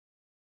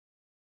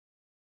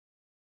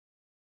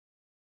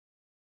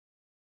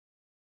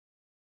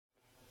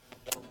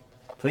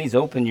Please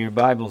open your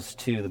Bibles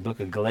to the book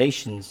of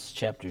Galatians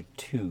chapter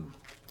 2.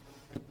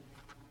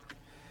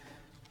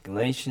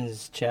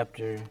 Galatians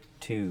chapter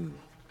 2.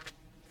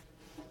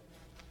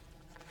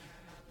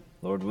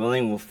 Lord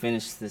willing, we'll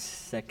finish this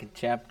second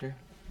chapter.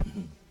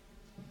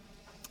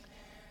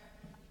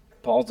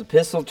 Paul's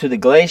epistle to the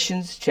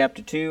Galatians,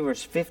 chapter 2,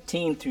 verse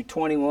 15 through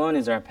 21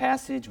 is our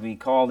passage. We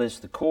call this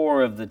the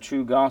core of the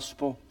true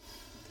gospel,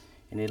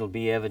 and it'll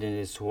be evident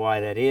as to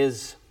why that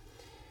is.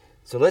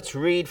 So let's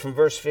read from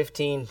verse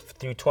 15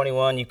 through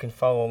 21. You can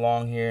follow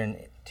along here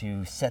and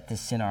to set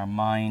this in our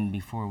mind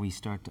before we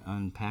start to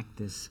unpack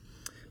this.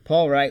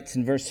 Paul writes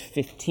in verse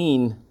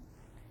 15,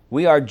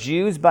 "We are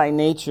Jews by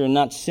nature and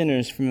not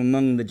sinners from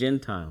among the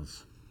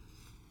Gentiles.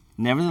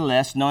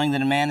 Nevertheless, knowing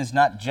that a man is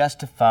not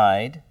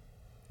justified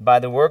by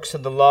the works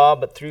of the law,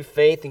 but through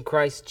faith in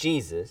Christ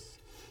Jesus,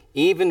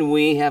 even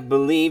we have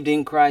believed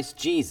in Christ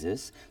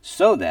Jesus,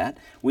 so that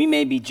we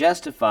may be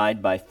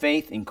justified by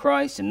faith in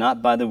Christ and not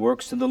by the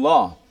works of the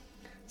law.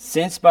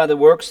 Since by the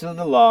works of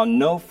the law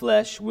no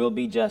flesh will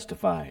be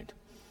justified.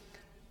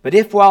 But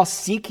if while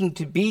seeking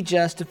to be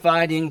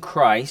justified in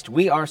Christ,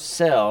 we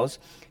ourselves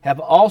have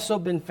also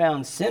been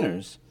found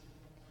sinners,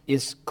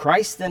 is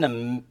Christ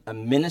then a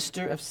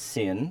minister of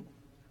sin?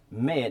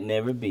 May it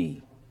never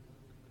be.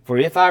 For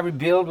if I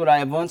rebuild what I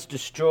have once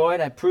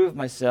destroyed, I prove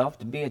myself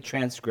to be a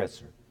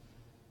transgressor.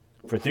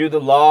 For through the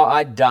law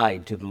I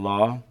died to the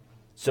law,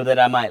 so that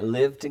I might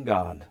live to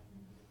God.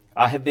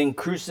 I have been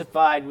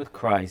crucified with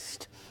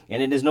Christ,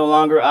 and it is no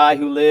longer I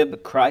who live,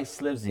 but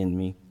Christ lives in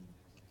me.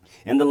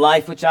 And the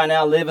life which I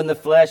now live in the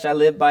flesh, I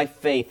live by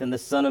faith in the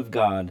Son of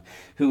God,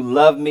 who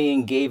loved me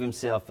and gave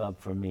himself up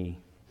for me.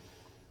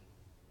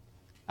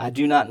 I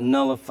do not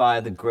nullify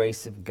the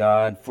grace of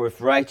God, for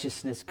if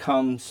righteousness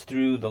comes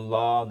through the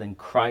law, then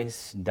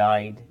Christ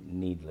died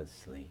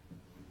needlessly."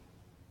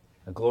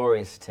 A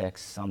glorious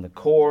text on the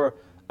core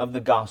of the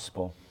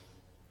gospel.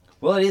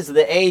 Well, it is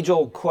the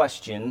age-old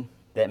question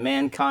that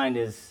mankind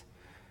is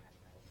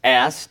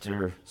asked,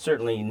 or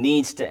certainly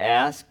needs to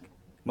ask,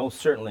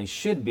 most certainly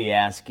should be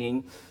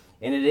asking,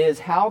 and it is,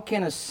 how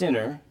can a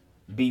sinner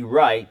be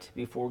right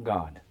before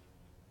God?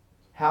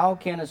 How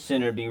can a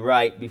sinner be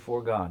right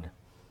before God?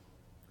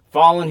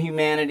 Fallen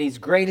humanity's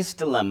greatest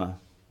dilemma,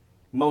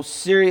 most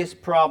serious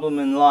problem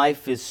in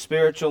life is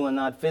spiritual and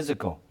not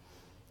physical.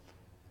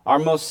 Our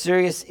most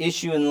serious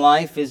issue in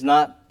life is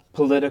not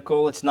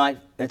political, it's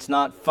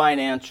not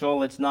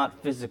financial, it's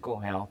not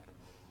physical health.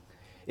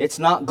 It's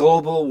not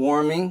global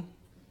warming,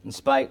 in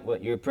spite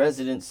what your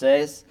president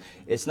says.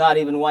 It's not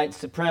even white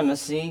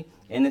supremacy,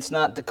 and it's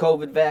not the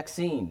COVID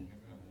vaccine.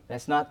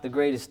 That's not the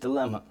greatest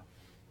dilemma.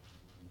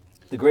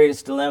 The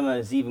greatest dilemma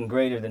is even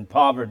greater than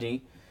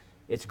poverty.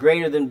 It's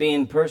greater than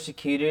being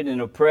persecuted and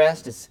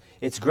oppressed.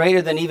 It's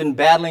greater than even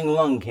battling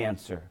lung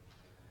cancer.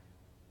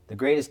 The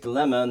greatest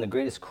dilemma and the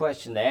greatest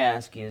question to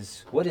ask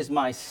is, what is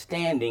my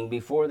standing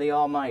before the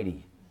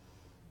Almighty?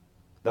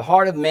 The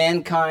heart of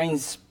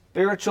mankind's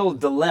spiritual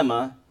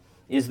dilemma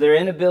is their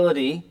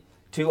inability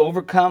to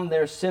overcome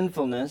their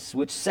sinfulness,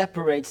 which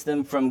separates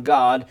them from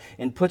God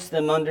and puts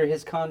them under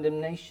his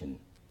condemnation.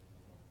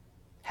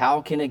 How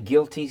can a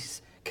guilty,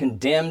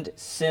 condemned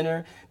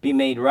sinner be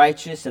made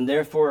righteous and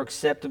therefore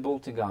acceptable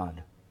to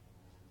God?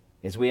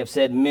 As we have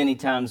said many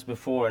times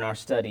before in our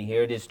study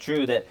here, it is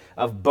true that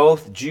of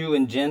both Jew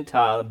and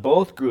Gentile,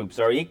 both groups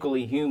are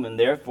equally human,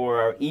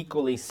 therefore are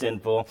equally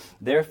sinful,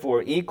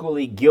 therefore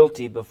equally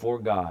guilty before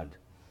God.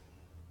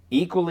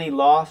 Equally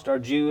lost are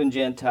Jew and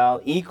Gentile,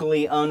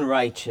 equally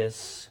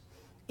unrighteous,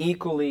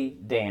 equally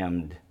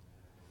damned.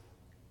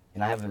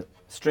 And I have a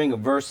string of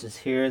verses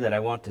here that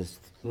I want to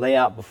lay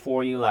out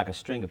before you like a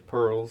string of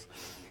pearls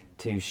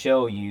to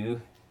show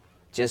you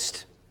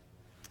just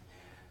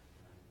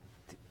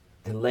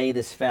to lay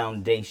this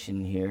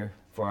foundation here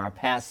for our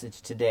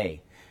passage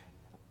today.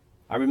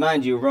 I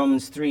remind you of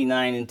Romans 3,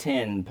 9, and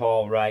 10.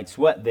 Paul writes,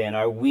 "What then?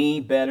 Are we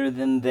better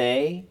than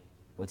they?"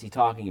 What's he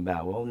talking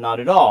about? Well,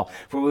 not at all.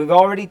 For we've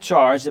already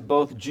charged that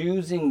both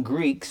Jews and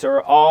Greeks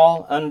are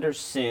all under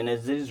sin,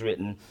 as it is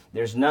written,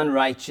 "There's none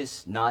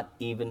righteous, not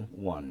even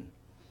one."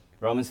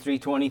 Romans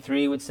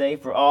 3:23 would say,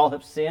 "For all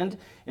have sinned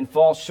and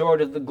fall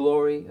short of the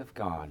glory of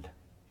God."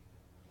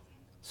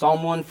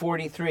 Psalm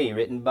 143,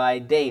 written by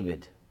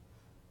David.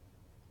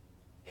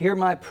 "Hear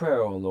my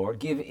prayer, O Lord.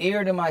 Give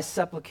ear to my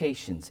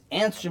supplications.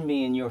 Answer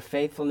me in your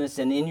faithfulness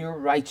and in your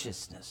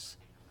righteousness.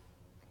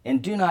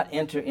 And do not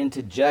enter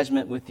into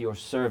judgment with your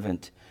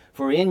servant,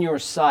 for in your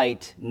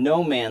sight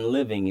no man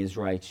living is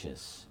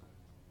righteous."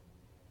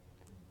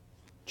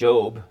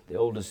 Job, the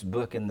oldest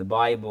book in the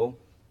Bible,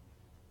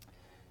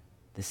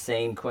 the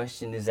same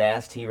question is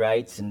asked. He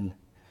writes in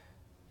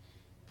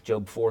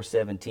Job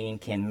 4:17,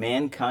 "Can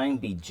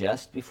mankind be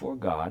just before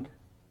God?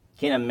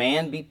 Can a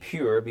man be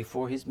pure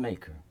before his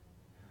Maker?"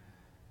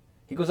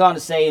 He goes on to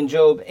say in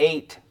Job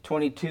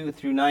 8:22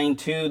 through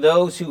 9:2,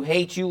 "Those who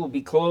hate you will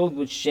be clothed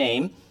with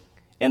shame,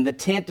 and the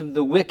tent of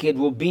the wicked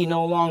will be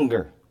no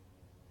longer."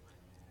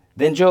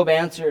 Then Job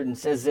answered and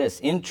says this,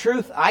 "In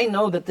truth, I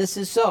know that this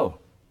is so.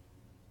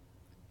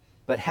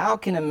 But how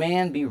can a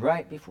man be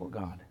right before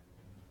God?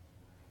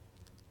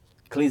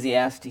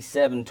 Ecclesiastes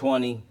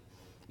 7:20,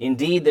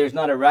 indeed, there's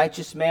not a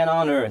righteous man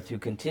on earth who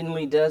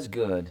continually does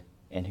good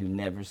and who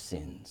never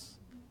sins.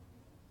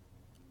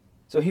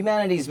 So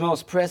humanity's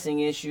most pressing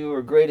issue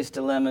or greatest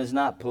dilemma is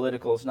not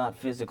political, it's not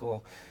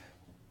physical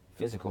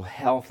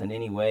health in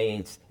any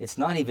way. It's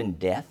not even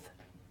death.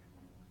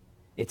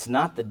 It's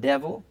not the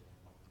devil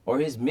or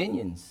his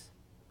minions.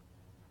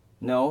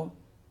 No,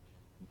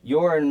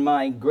 your and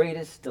my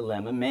greatest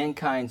dilemma,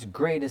 mankind's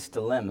greatest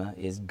dilemma,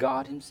 is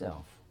God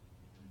himself.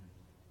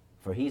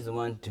 For he's the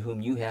one to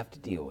whom you have to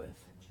deal with.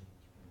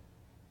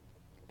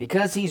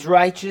 Because he's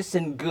righteous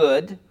and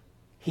good,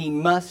 he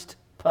must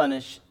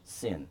punish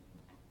sin.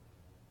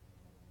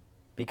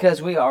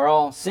 Because we are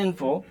all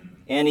sinful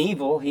and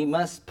evil, he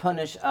must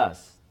punish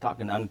us,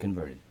 talking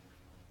unconverted.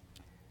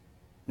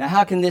 Now,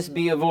 how can this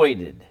be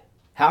avoided?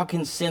 How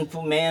can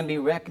sinful man be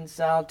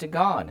reconciled to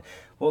God?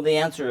 Well, the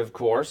answer, of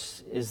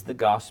course, is the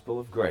gospel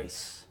of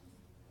grace.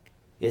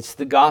 It's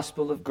the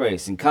gospel of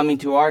grace. And coming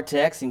to our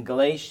text in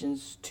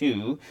Galatians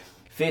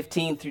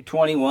 2:15 through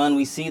 21,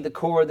 we see the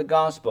core of the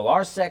gospel.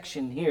 Our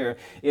section here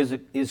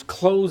is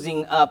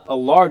closing up a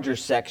larger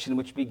section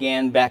which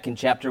began back in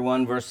chapter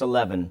 1, verse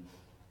 11.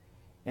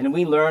 And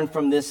we learn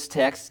from this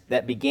text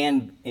that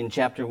began in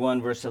chapter 1,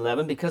 verse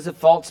 11, because of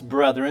false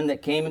brethren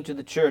that came into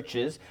the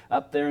churches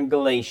up there in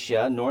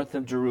Galatia, north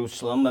of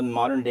Jerusalem in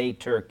modern-day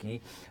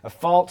Turkey, a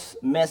false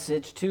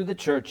message to the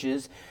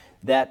churches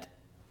that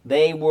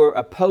they were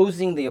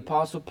opposing the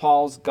Apostle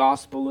Paul's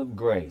gospel of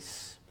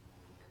grace.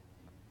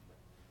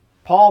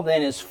 Paul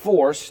then is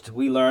forced,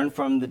 we learn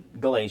from the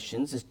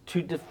Galatians, is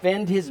to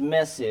defend his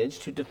message,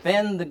 to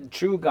defend the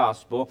true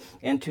gospel,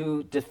 and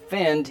to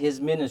defend his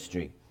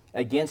ministry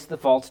against the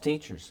false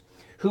teachers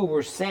who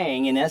were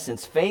saying, in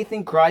essence, faith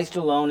in Christ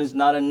alone is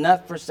not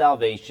enough for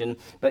salvation,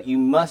 but you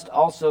must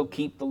also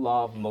keep the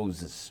law of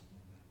Moses.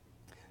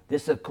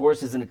 This, of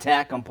course, is an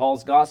attack on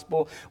Paul's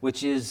gospel,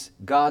 which is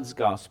God's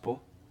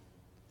gospel.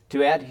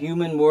 To add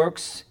human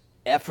works,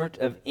 effort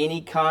of any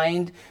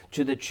kind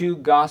to the true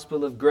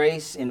gospel of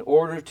grace in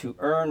order to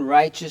earn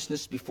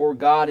righteousness before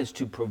God is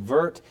to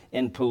pervert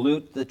and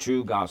pollute the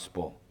true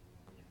gospel.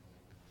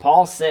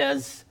 Paul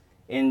says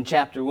in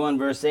chapter 1,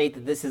 verse 8,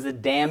 that this is a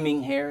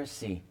damning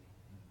heresy.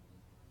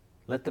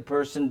 Let the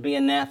person be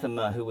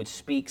anathema who would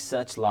speak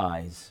such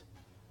lies,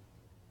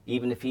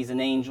 even if he's an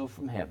angel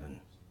from heaven.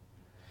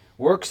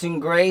 Works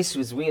and grace,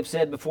 as we have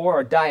said before,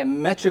 are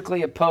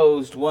diametrically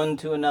opposed one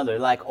to another,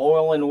 like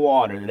oil and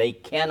water. They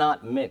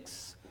cannot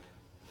mix.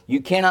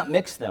 You cannot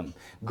mix them.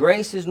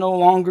 Grace is no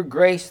longer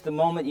grace the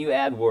moment you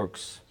add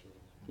works.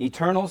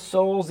 Eternal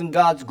souls and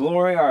God's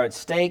glory are at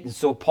stake, and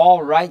so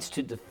Paul writes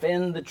to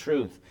defend the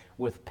truth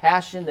with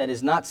passion that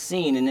is not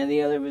seen in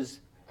any other of his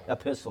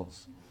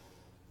epistles.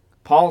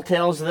 Paul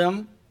tells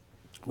them,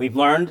 we've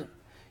learned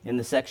in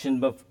the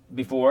section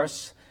before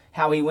us,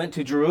 how he went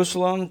to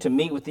Jerusalem to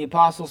meet with the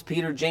apostles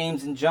Peter,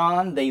 James, and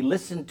John. They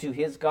listened to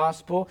his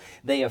gospel.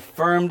 They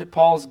affirmed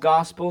Paul's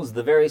gospel as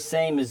the very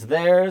same as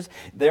theirs,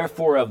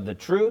 therefore of the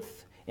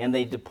truth, and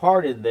they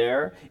departed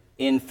there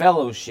in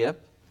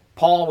fellowship.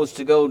 Paul was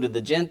to go to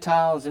the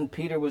Gentiles, and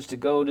Peter was to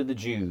go to the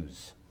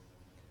Jews.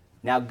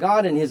 Now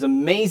God in his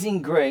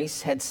amazing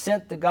grace had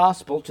sent the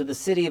gospel to the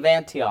city of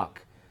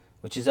Antioch,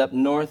 which is up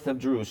north of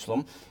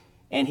Jerusalem,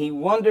 and he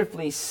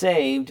wonderfully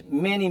saved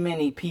many,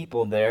 many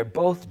people there,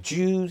 both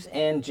Jews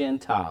and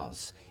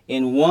Gentiles,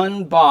 in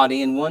one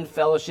body, in one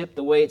fellowship,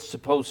 the way it's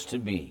supposed to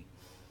be.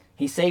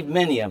 He saved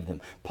many of them.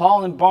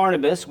 Paul and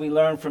Barnabas, we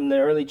learn from the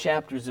early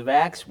chapters of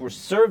Acts, were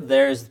served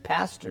there as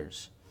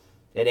pastors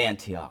at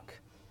Antioch.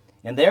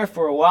 And there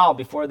for a while,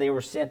 before they were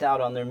sent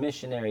out on their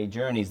missionary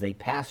journeys, they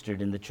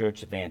pastored in the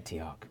church of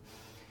Antioch.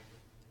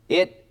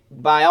 It,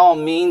 by all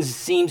means,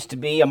 seems to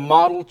be a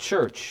model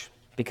church,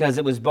 because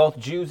it was both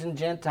Jews and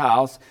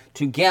Gentiles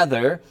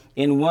together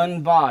in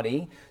one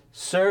body,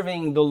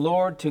 serving the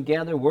Lord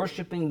together,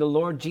 worshiping the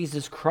Lord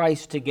Jesus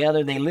Christ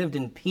together. They lived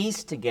in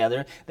peace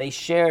together. They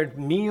shared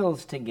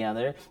meals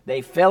together.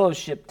 They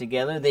fellowshiped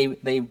together.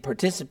 They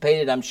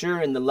participated, I'm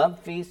sure, in the love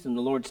feast and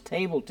the Lord's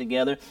table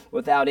together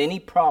without any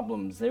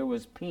problems. There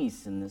was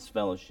peace in this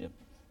fellowship.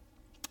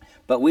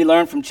 But we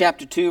learn from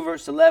chapter 2,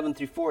 verse 11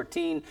 through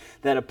 14,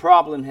 that a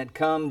problem had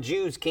come.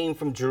 Jews came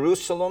from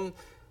Jerusalem,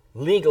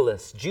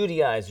 legalists,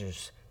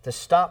 Judaizers, to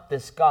stop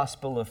this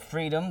gospel of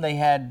freedom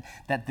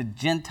that the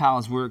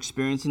Gentiles were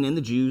experiencing and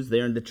the Jews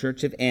there in the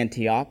church of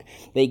Antioch.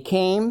 They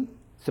came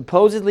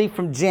supposedly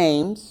from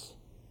James,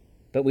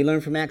 but we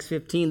learn from Acts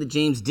 15 that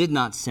James did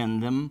not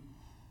send them.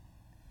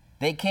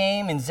 They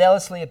came and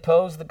zealously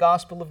opposed the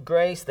gospel of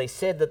grace. They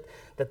said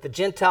that the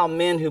Gentile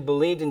men who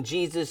believed in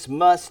Jesus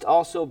must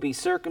also be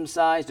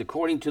circumcised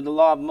according to the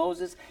law of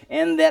Moses,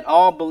 and that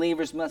all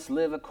believers must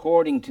live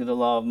according to the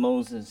law of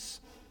Moses,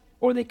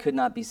 or they could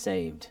not be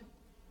saved.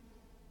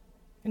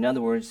 In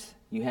other words,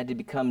 you had to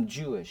become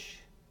Jewish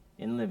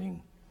in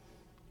living.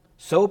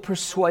 So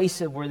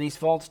persuasive were these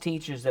false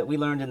teachers that we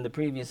learned in the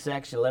previous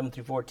section, 11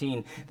 through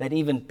 14, that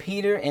even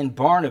Peter and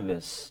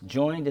Barnabas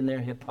joined in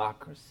their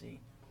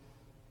hypocrisy.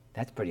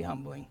 That's pretty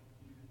humbling,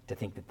 to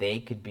think that they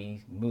could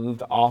be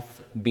moved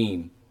off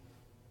beam.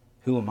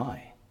 Who am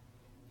I?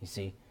 You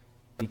see,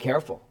 be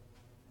careful.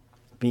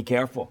 Be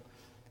careful.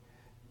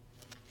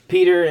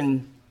 Peter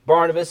and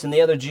Barnabas and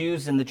the other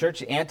Jews in the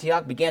church at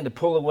Antioch began to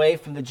pull away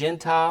from the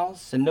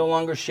Gentiles and no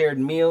longer shared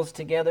meals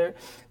together.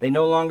 They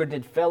no longer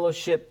did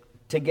fellowship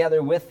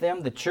together with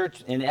them. The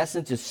church, in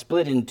essence, is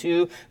split in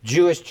two: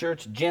 Jewish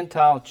church,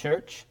 Gentile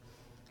church.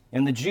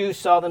 And the Jews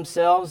saw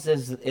themselves,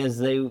 as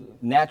they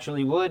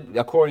naturally would,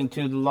 according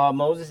to the law of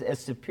Moses, as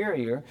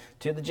superior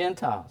to the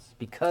Gentiles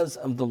because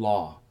of the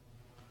law.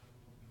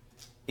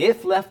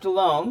 If left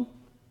alone,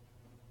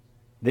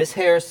 this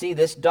heresy,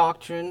 this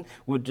doctrine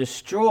would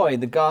destroy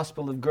the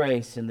gospel of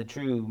grace and the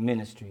true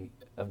ministry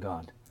of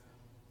God.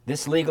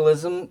 This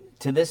legalism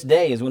to this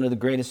day is one of the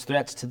greatest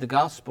threats to the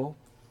gospel.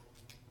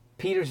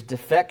 Peter's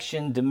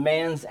defection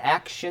demands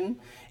action,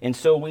 and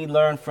so we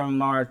learn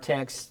from our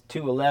text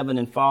 2:11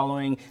 and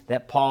following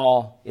that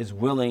Paul is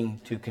willing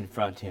to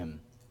confront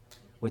him,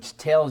 which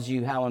tells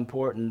you how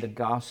important the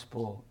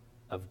gospel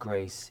of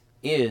grace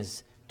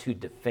is to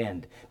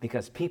defend,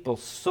 because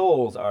people's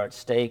souls are at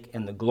stake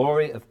and the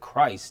glory of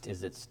Christ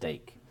is at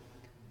stake.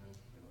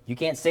 You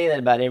can't say that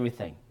about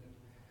everything,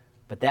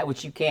 but that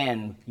which you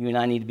can, you and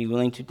I need to be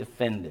willing to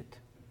defend it.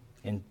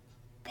 And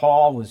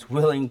Paul was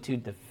willing to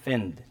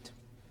defend it.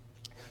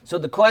 So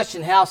the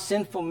question, how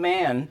sinful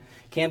man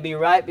can be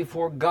right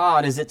before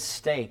God, is at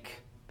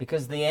stake,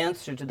 because the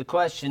answer to the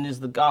question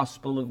is the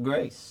gospel of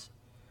grace.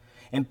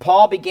 And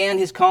Paul began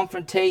his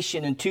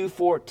confrontation in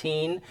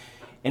 2:14,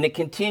 and it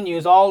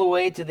continues all the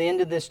way to the end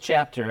of this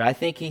chapter. I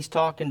think he's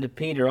talking to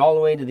Peter all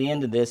the way to the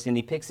end of this, and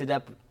he picks it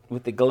up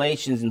with the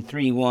Galatians in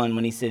 3:1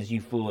 when he says,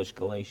 "You foolish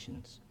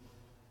Galatians."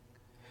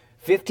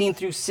 15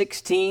 through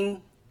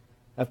 16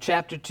 of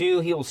chapter 2,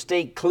 he will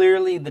state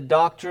clearly the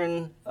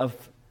doctrine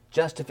of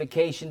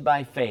justification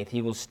by faith.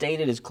 He will state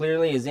it as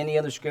clearly as any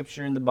other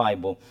scripture in the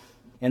Bible.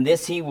 And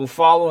this he will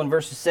follow in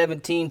verses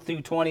 17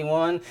 through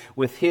 21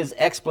 with his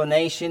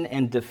explanation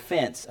and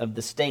defense of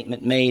the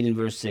statement made in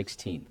verse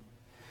 16.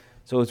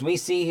 So as we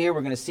see here, we're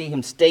going to see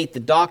him state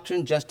the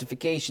doctrine,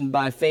 justification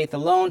by faith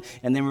alone,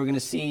 and then we're going to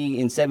see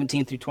in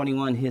 17 through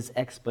 21 his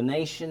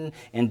explanation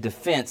and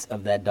defense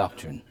of that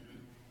doctrine.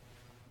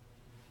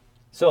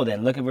 So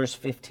then, look at verse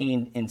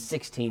 15 and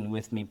 16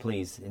 with me,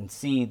 please, and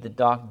see the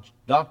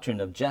doctrine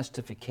of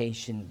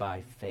justification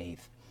by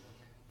faith.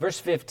 Verse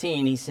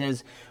 15, he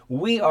says,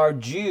 "We are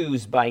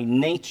Jews by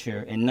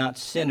nature and not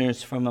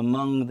sinners from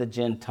among the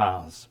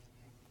Gentiles."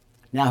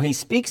 Now, he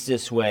speaks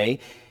this way,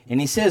 and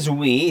he says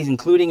we,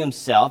 including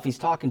himself. He's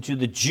talking to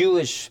the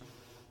Jewish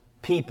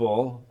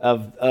people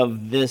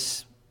of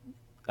this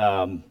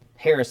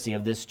heresy,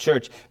 of this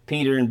church.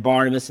 Peter and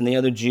Barnabas and the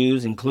other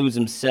Jews, includes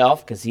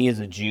himself because he is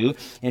a Jew.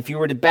 And if you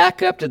were to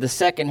back up to the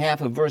second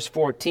half of verse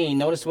 14,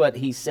 notice what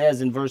he says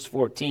in verse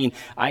 14.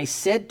 "I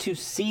said to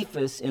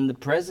Cephas in the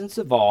presence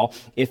of all,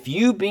 if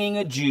you being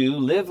a Jew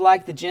live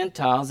like the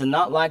Gentiles and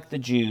not like the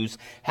Jews,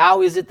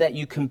 how is it that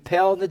you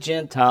compel the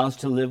Gentiles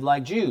to live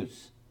like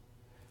Jews?"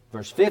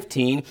 Verse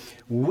 15,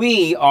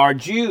 "We are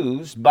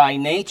Jews by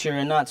nature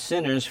and not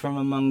sinners from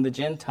among the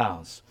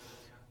Gentiles."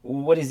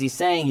 What is he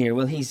saying here?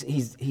 Well, he's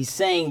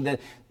saying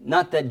that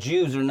not that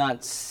Jews are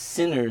not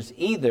sinners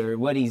either.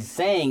 What he's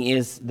saying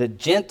is the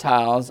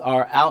Gentiles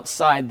are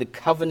outside the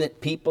covenant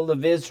people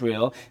of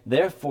Israel.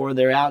 Therefore,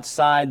 they're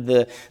outside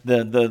the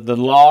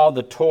law,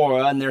 the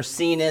Torah, and they're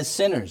seen as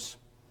sinners.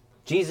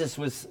 Jesus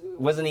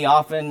wasn't he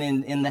often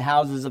in the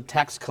houses of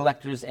tax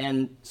collectors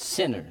and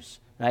sinners,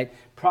 right?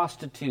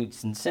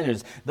 Prostitutes and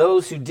sinners.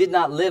 Those who did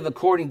not live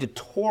according to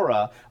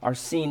Torah are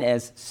seen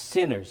as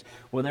sinners.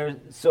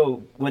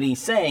 So what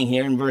he's saying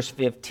here in verse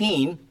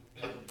 15,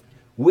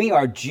 we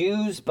are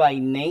Jews by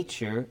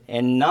nature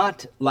and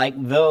not like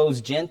those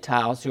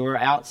Gentiles who are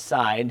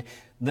outside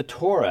the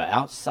Torah,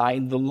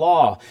 outside the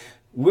law.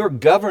 We're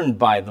governed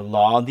by the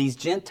law. These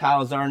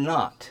Gentiles are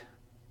not.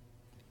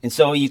 And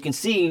so you can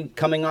see,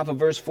 coming off of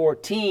verse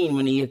 14,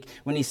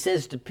 when he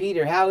says to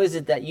Peter, how is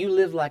it that you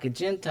live like a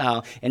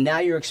Gentile, and now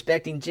you're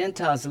expecting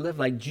Gentiles to live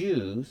like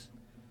Jews?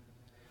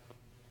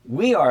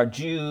 We are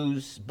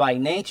Jews by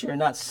nature,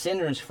 not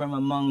sinners from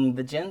among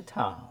the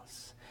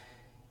Gentiles.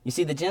 You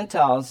see, the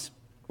Gentiles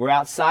were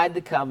outside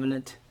the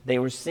covenant. They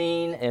were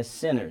seen as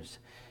sinners.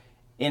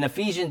 In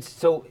Ephesians,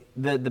 so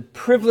the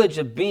privilege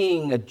of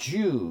being a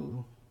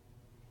Jew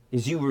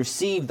is you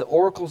receive the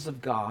oracles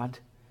of God,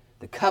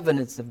 the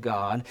covenants of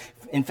God.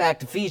 In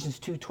fact, Ephesians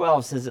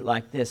 2:12 says it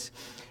like this.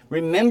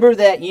 "Remember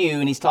that you,"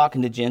 and he's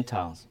talking to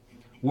Gentiles,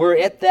 "were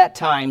at that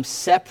time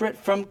separate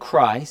from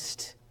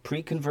Christ,"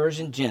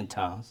 pre-conversion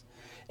Gentiles,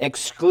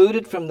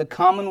 "excluded from the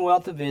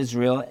commonwealth of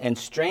Israel, and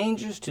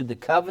strangers to the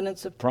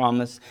covenants of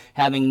promise,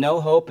 having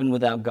no hope and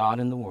without God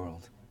in the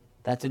world."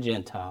 That's a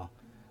Gentile,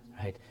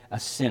 right? A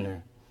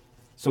sinner.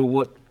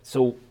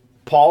 So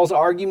Paul's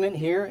argument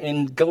here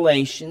in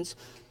Galatians,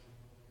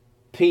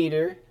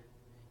 Peter,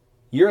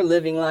 you're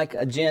living like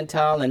a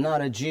Gentile and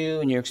not a Jew,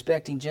 and you're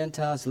expecting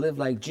Gentiles to live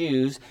like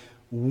Jews.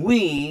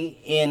 We,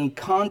 in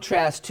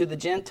contrast to the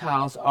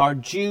Gentiles, are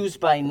Jews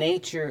by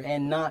nature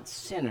and not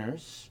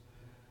sinners.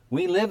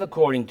 We live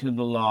according to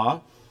the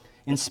law.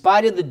 In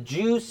spite of the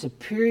Jews'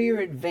 superior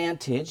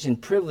advantage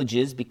and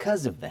privileges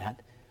because of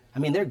that, I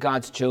mean, they're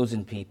God's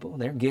chosen people.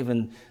 They're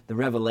given the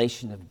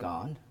revelation of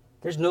God.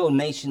 There's no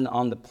nation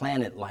on the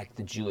planet like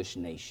the Jewish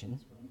nation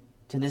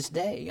to this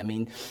day. I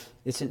mean,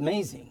 it's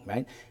amazing,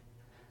 right?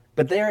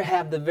 But they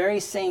have the very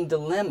same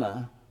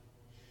dilemma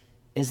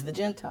as the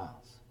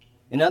Gentiles.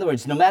 In other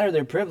words, no matter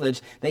their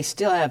privilege, they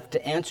still have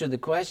to answer the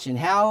question,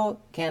 how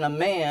can a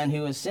man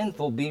who is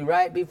sinful be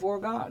right before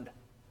God?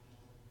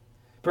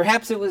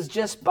 Perhaps it was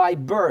just by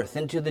birth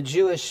into the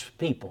Jewish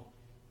people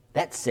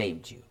that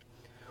saved you.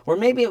 Or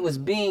maybe it was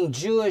being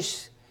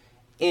Jewish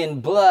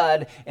in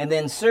blood and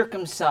then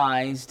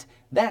circumcised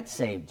that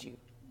saved you.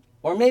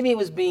 Or maybe it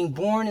was being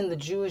born in the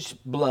Jewish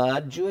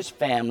blood, Jewish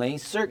family,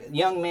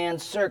 young man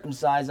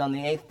circumcised on the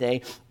 8th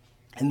day,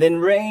 and then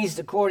raised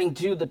according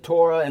to the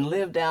Torah and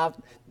lived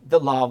out the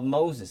law of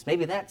Moses.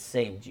 Maybe that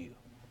saved you,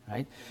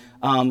 right?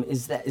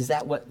 Is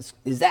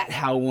that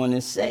how one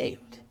is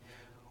saved?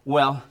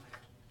 Well,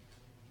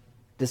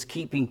 does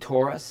keeping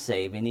Torah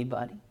save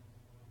anybody?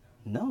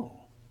 No.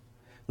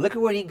 Look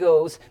at where he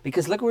goes,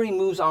 because look where he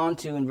moves on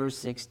to in verse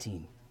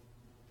 16.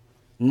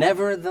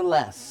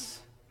 Nevertheless,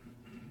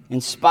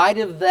 in spite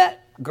of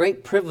that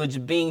great privilege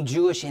of being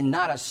Jewish and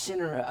not a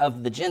sinner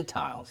of the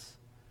Gentiles,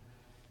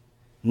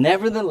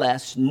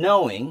 nevertheless,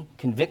 knowing,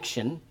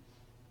 conviction,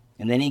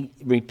 and then he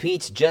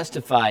repeats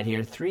justified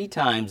here 3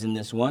 times in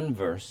this one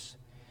verse.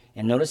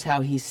 And notice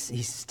how he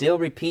still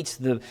repeats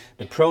the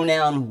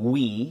pronoun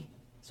we.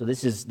 So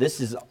this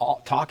is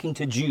all talking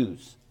to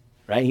Jews.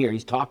 Right here,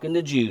 he's talking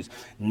to Jews.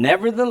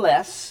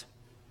 Nevertheless,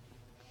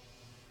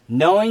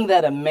 knowing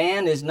that a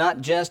man is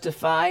not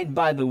justified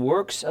by the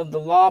works of the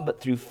law,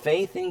 but through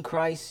faith in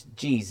Christ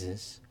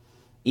Jesus,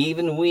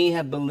 even we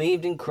have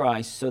believed in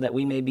Christ so that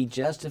we may be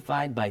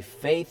justified by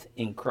faith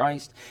in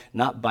Christ,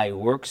 not by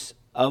works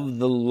of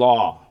the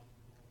law.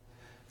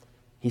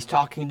 He's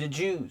talking to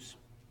Jews.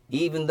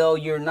 Even though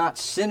you're not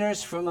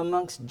sinners from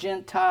amongst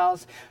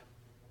Gentiles,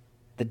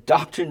 the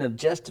doctrine of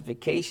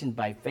justification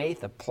by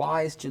faith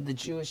applies to the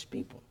Jewish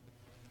people.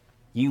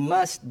 You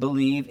must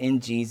believe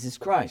in Jesus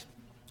Christ.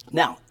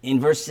 Now, in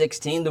verse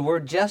 16, the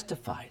word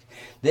justified.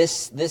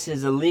 This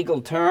is a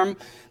legal term.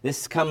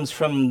 This comes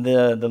from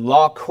the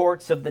law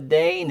courts of the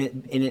day,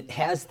 and it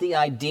has the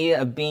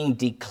idea of being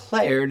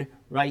declared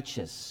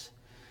righteous.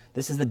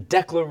 This is the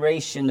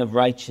declaration of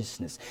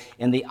righteousness.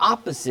 And the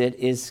opposite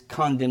is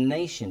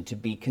condemnation, to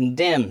be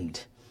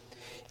condemned.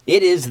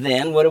 It is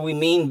then, what do we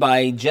mean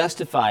by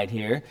justified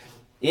here?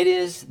 It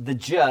is the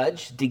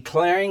judge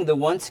declaring the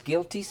once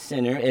guilty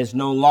sinner as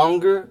no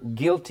longer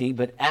guilty,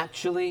 but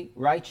actually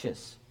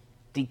righteous.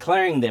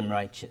 Declaring them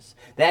righteous.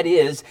 That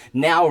is,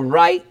 now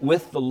right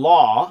with the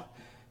law,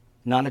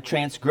 not a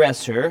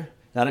transgressor,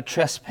 not a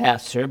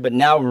trespasser, but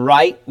now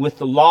right with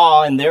the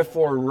law and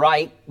therefore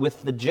right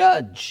with the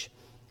judge.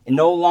 And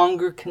no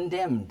longer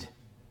condemned.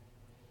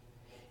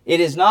 It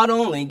is not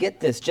only, get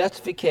this,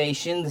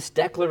 justification, this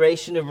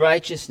declaration of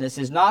righteousness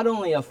is not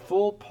only a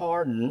full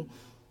pardon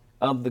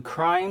of the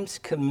crimes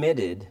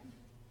committed,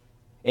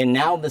 and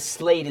now the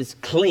slate is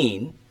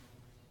clean,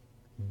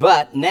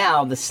 but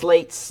now the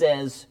slate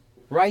says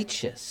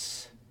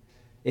righteous.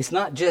 It's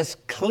not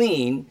just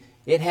clean,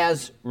 it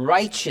has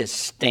righteous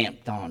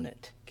stamped on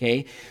it,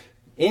 okay?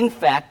 In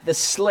fact, the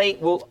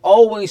slate will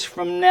always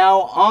from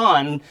now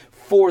on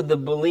for the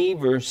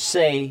believer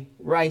say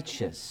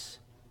righteous.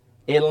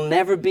 It'll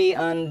never be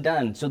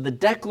undone. So the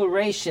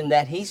declaration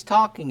that he's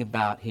talking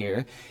about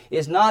here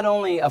is not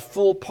only a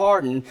full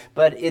pardon,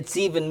 but it's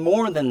even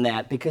more than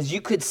that, because you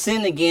could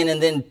sin again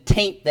and then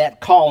taint that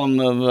column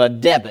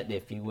of debit,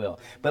 if you will.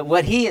 But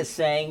what he is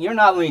saying, you're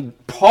not only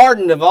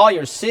pardoned of all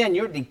your sin,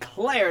 you're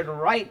declared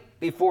right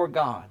before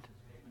God,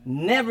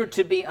 never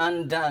to be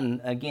undone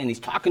again. He's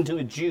talking to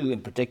a Jew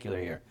in particular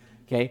here,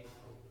 okay?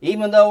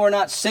 Even though we're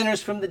not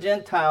sinners from the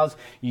Gentiles,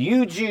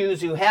 you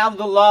Jews who have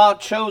the law,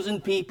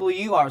 chosen people,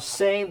 you are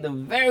saved the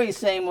very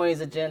same way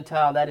as a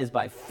Gentile. That is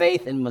by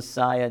faith in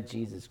Messiah,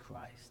 Jesus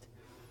Christ.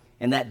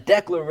 And that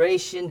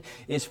declaration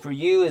is for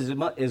you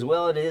as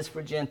well as it is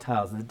for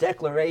Gentiles. The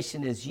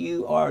declaration is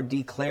you are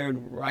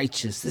declared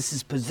righteous. This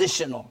is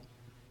positional,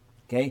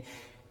 okay?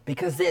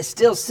 Because there's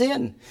still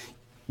sin.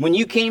 When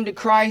you came to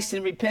Christ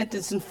in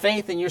repentance and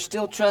faith and you're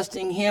still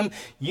trusting Him,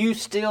 you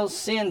still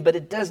sin, but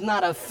it does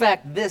not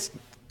affect this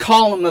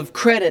column of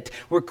credit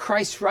where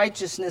Christ's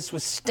righteousness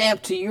was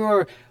stamped to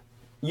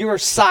your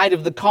side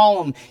of the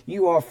column.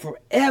 You are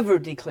forever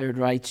declared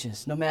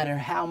righteous, no matter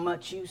how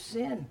much you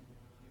sin.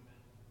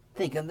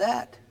 Think of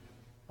that.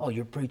 Oh,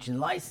 you're preaching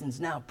license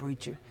now,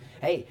 preacher.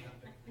 Hey,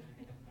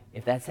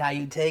 if that's how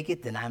you take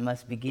it, then I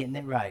must be getting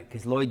it right.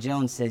 Because Lloyd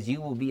Jones says you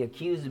will be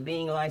accused of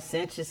being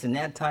licentious and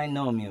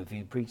antinomian if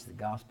you preach the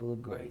gospel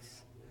of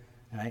grace.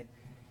 All right?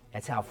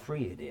 That's how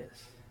free it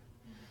is.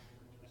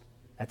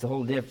 That's a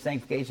whole different,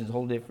 sanctification is a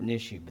whole different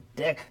issue.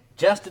 But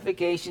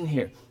justification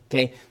here.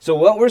 Okay, so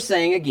what we're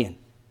saying again,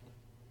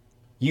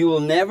 you will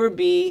never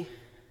be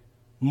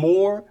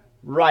more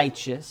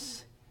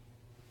righteous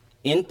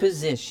in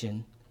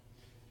position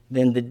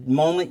than the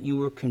moment you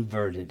were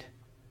converted.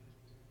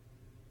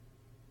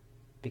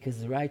 Because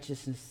the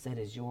righteousness that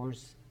is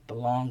yours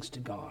belongs to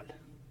God.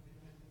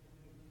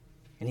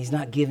 And he's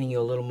not giving you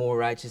a little more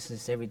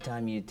righteousness every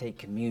time you take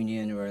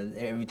communion or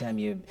every time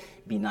you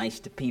be nice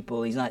to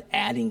people. He's not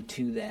adding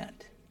to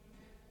that.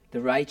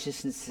 The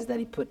righteousness that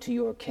he put to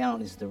your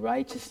account is the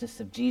righteousness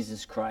of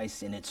Jesus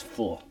Christ, and it's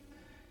full.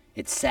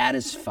 It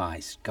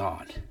satisfies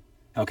God.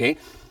 Okay?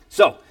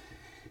 So,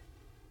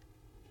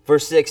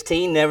 verse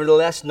 16,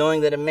 nevertheless,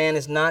 knowing that a man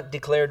is not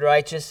declared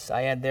righteous,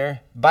 I add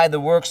there, by the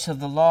works of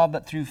the law,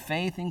 but through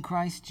faith in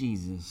Christ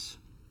Jesus.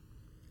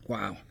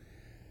 Wow.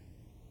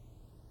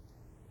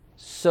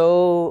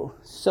 So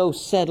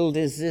settled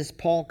is this,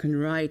 Paul can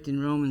write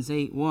in Romans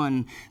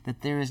 8:1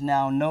 that there is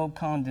now no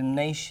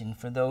condemnation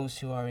for those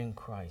who are in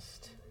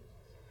Christ.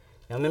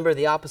 Now remember,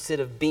 the opposite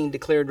of being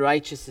declared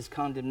righteous is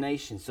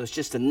condemnation. So it's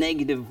just a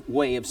negative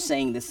way of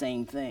saying the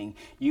same thing.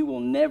 You will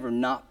never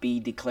not be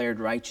declared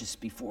righteous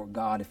before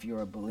God if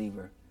you're a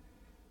believer.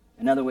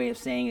 Another way of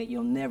saying it,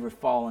 you'll never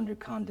fall under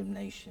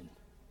condemnation.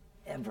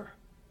 Ever.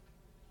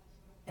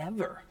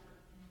 Ever.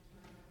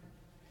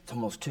 It's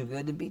almost too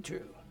good to be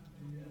true.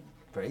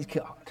 Praise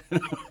God.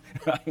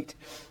 Right?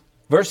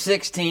 Verse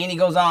 16, he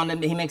goes on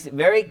and he makes it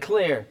very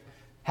clear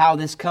how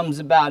this comes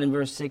about in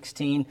verse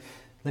 16.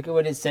 Look at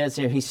what it says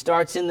here. He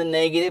starts in the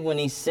negative when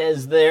he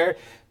says there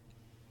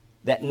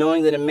that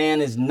knowing that a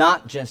man is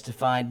not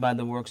justified by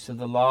the works of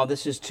the law.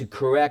 This is to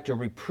correct or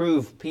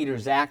reprove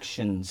Peter's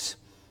actions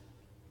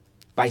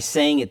by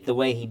saying it the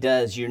way he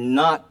does. You're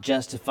not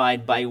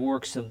justified by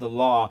works of the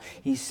law.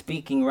 He's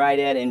speaking right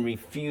at and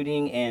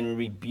refuting and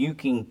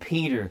rebuking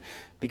Peter,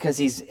 because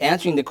he's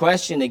answering the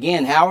question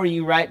again, how are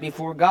you right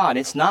before God?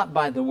 It's not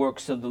by the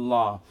works of the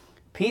law.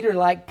 Peter,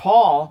 like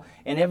Paul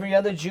and every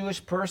other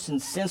Jewish person,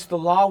 since the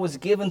law was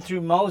given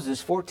through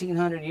Moses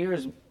 1,400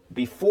 years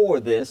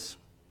before this,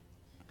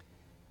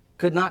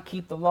 could not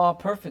keep the law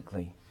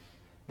perfectly.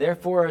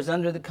 Therefore is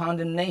under the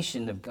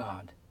condemnation of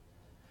God.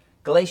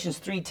 Galatians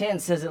 3:10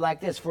 says it like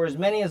this, for as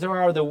many as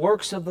there are the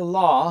works of the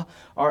law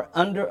are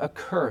under a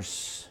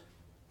curse.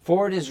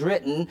 For it is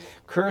written,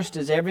 cursed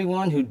is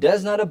everyone who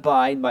does not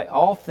abide by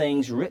all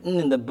things written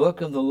in the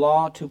book of the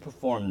law to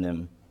perform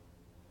them.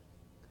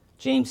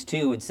 James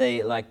 2 would say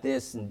it like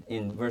this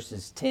in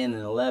verses 10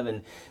 and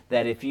 11,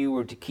 that if you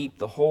were to keep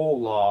the whole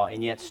law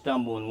and yet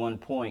stumble in one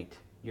point,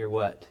 you're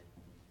what?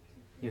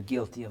 You're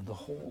guilty of the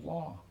whole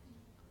law.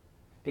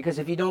 Because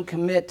if you don't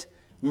commit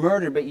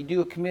murder, but you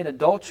do commit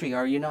adultery,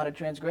 are you not a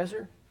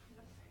transgressor?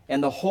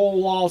 And the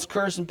whole law's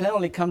curse and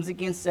penalty comes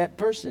against that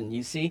person,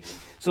 you see.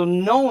 So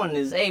no one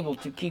is able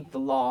to keep the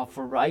law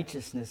for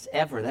righteousness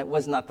ever. That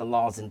was not the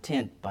law's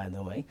intent, by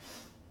the way.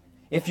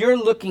 If you're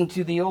looking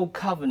to the old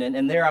covenant,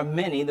 and there are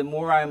many, the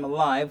more I'm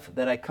alive,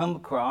 that I come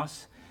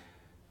across,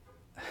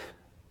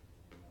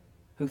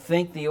 who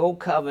think the old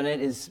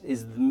covenant is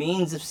the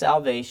means of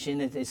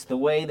salvation. It's the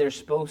way they're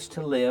supposed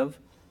to live.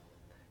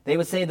 They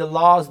would say the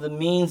law is the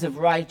means of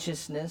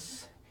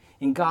righteousness.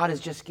 And God has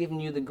just given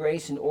you the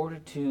grace in order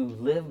to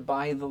live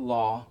by the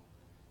law,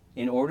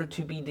 in order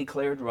to be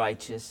declared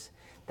righteous.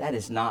 That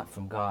is not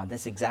from God.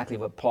 That's exactly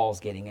what Paul's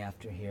getting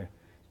after here.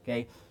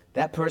 Okay?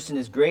 That person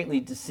is greatly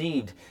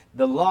deceived.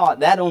 The law,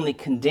 that only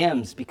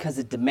condemns because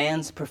it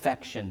demands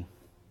perfection.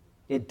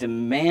 It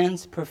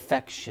demands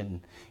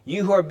perfection.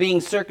 You who are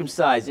being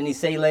circumcised, and he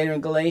say later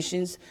in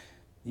Galatians,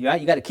 you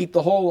got to keep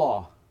the whole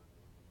law.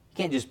 You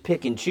can't just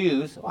pick and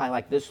choose. Oh, I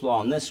like this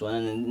law and this one,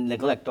 and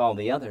neglect all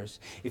the others.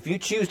 If you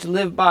choose to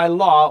live by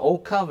law,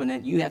 old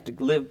covenant, you have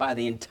to live by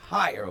the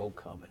entire old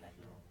covenant.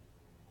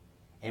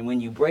 And when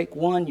you break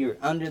one, you're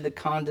under the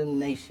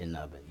condemnation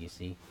of it, you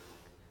see.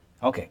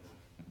 Okay.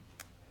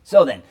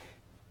 So then,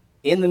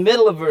 in the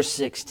middle of verse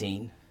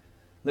 16,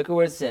 look at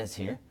what it says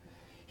here.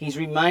 He's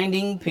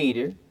reminding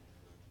Peter,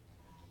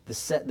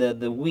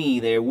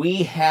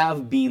 we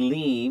have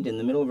believed, in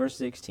the middle of verse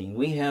 16,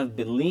 we have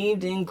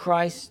believed in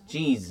Christ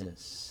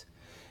Jesus.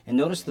 And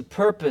notice the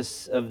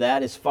purpose of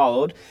that is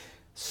followed,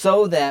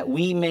 so that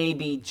we may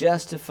be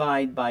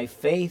justified by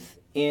faith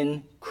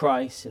in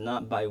Christ and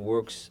not by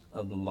works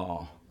of the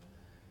law.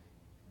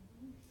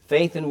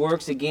 Faith and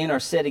works, again,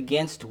 are set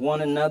against one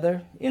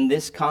another in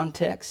this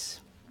context.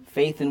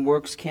 Faith and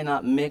works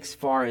cannot mix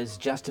far as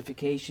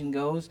justification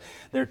goes.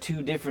 They're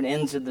two different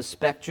ends of the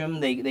spectrum.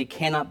 They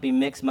cannot be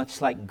mixed,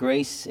 much like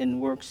grace and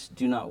works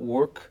do not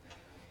work.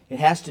 It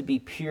has to be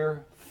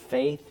pure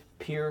faith,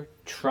 pure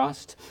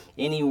trust.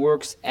 Any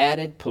works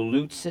added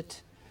pollutes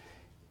it,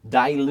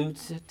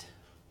 dilutes it.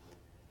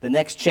 The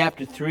next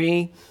chapter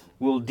 3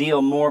 will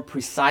deal more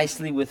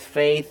precisely with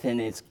faith and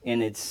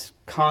its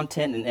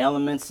content and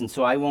elements, and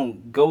so I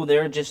won't go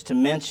there, just to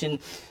mention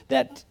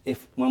that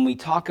when we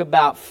talk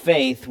about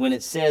faith, when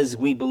it says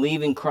we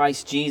believe in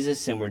Christ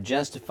Jesus and we're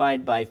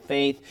justified by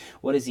faith,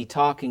 what is he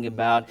talking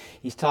about?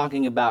 He's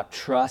talking about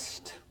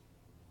trust,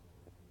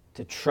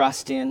 to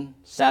trust in.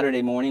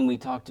 Saturday morning we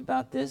talked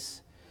about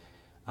this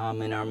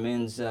in our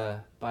men's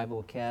Bible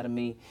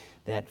Academy.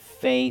 that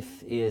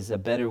faith is a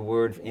better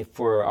word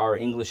for our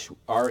English.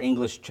 Our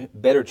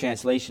better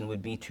translation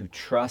would be to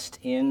trust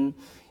in.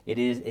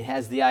 It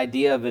has the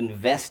idea of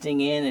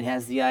investing in. It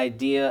has the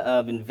idea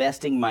of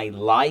investing my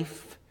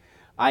life.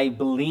 I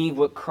believe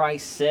what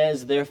Christ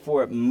says,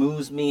 therefore it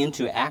moves me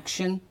into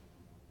action.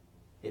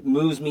 It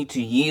moves me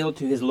to yield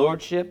to his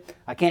lordship.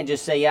 I can't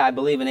just say, yeah, I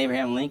believe in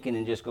Abraham Lincoln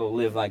and just go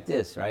live like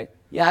this, right?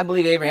 Yeah, I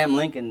believe Abraham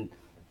Lincoln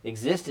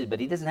existed, but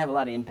he doesn't have a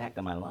lot of impact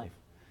on my life.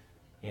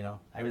 You know,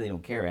 I really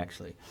don't care,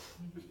 actually.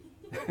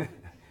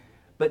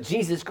 But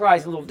Jesus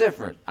Christ is a little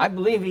different. I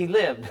believe he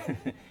lived,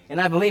 and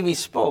I believe he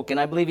spoke, and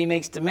I believe he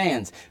makes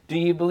demands. Do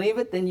you believe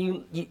it?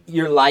 Then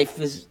your life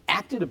is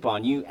acted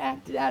upon. You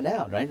acted that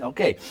out, right?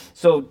 Okay,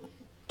 so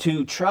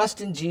to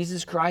trust in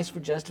Jesus Christ for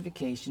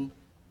justification,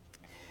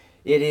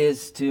 it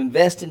is to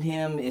invest in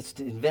him. It's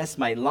to invest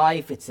my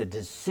life. It's a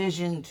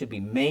decision to be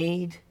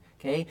made,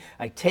 okay?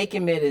 I take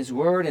him at his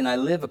word, and I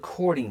live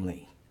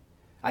accordingly.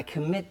 I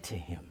commit to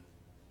him.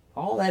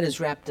 All that is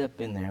wrapped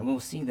up in there, and we'll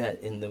see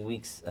that in the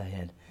weeks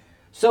ahead.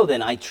 So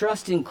then, I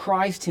trust in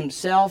Christ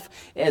himself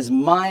as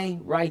my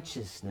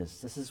righteousness.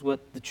 This is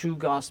what the true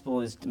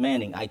gospel is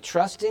demanding. I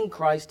trust in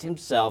Christ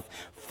himself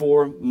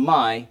for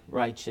my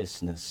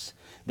righteousness.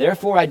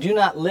 Therefore, I do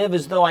not live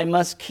as though I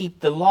must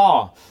keep the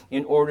law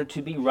in order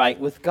to be right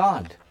with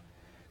God.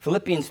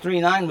 Philippians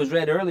 3:9 was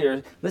read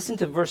earlier. Listen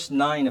to verse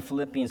 9 of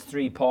Philippians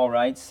 3. Paul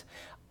writes,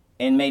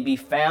 and may be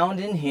found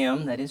in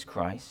him, that is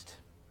Christ.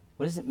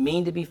 What does it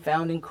mean to be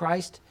found in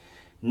Christ?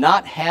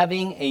 Not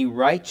having a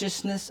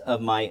righteousness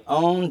of my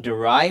own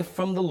derived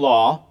from the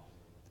law,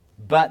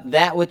 but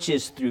that which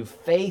is through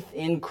faith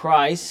in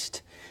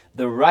Christ,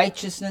 the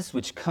righteousness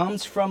which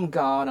comes from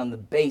God on the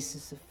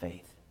basis of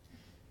faith.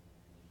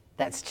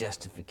 That's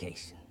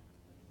justification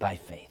by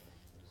faith.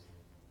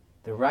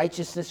 The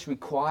righteousness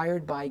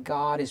required by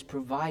God is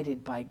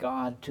provided by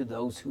God to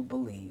those who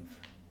believe.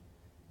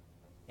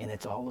 And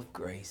it's all of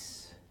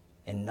grace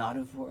and not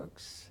of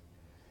works.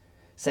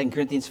 2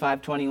 Corinthians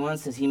 5:21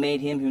 says, he made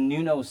him who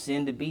knew no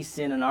sin to be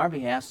sin on our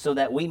behalf so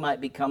that we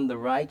might become the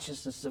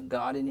righteousness of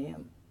God in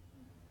him.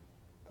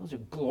 Those are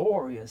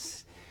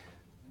glorious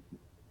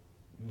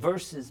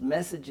verses,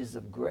 messages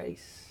of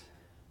grace.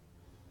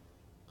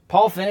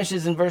 Paul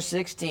finishes in verse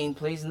 16,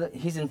 please.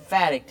 He's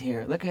emphatic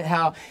here. Look at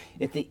how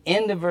at the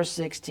end of verse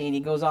 16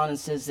 he goes on and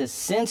says this,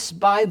 since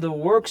by the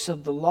works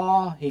of the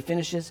law, he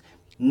finishes,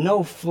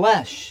 no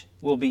flesh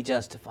will be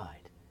justified.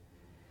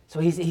 So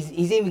he's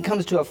even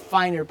comes to a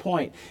finer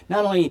point.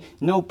 Not only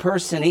no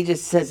person, he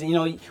just says,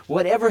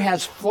 whatever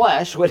has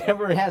flesh,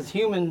 whatever has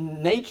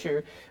human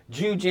nature,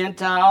 Jew,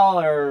 Gentile,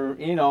 or,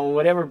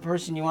 whatever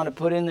person you want to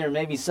put in there,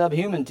 maybe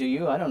subhuman to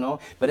you, I don't know.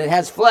 But it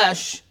has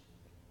flesh.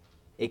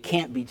 It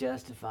can't be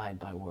justified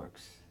by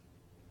works.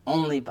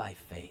 Only by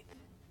faith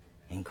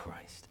in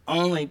Christ.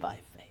 Only by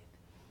faith.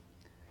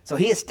 So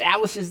he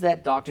establishes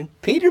that doctrine.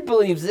 Peter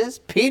believes this.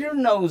 Peter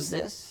knows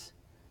this.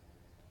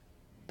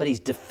 But he's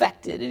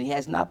defected and he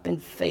has not been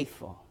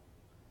faithful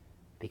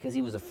because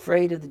he was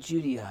afraid of the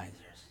Judaizers,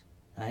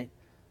 right?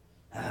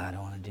 I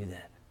don't want to do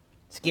that.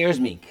 It scares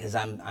me because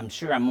I'm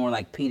sure I'm more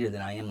like Peter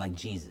than I am like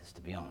Jesus,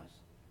 to be honest,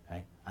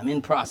 right? I'm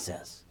in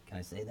process. Can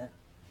I say that?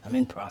 I'm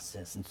in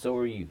process, and so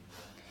are you.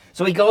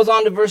 So he goes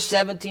on to verse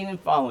 17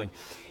 and following.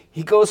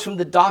 He goes from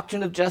the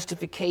doctrine of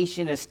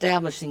justification,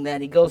 establishing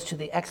that. He goes to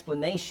the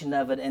explanation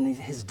of it and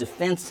his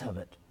defense of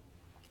it.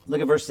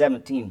 Look at verse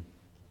 17.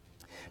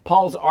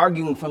 Paul's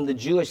arguing from the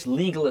Jewish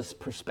legalist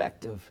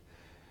perspective.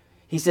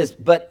 He says,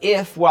 but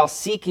if, while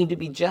seeking to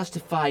be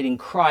justified in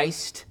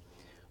Christ,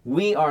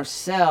 we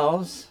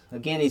ourselves,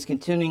 again, he's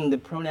continuing the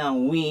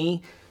pronoun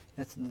we,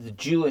 that's the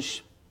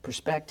Jewish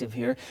perspective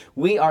here,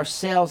 we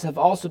ourselves have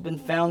also been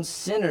found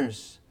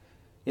sinners.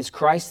 Is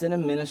Christ then a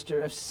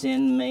minister of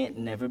sin? May it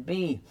never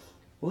be.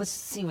 Well, let's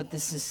see what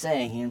this is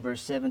saying here in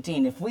verse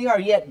 17. If we are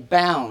yet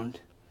bound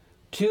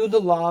to the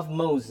law of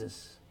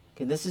Moses,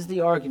 okay, this is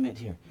the argument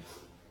here.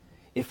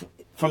 If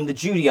from the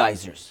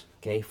Judaizers,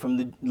 okay, from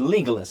the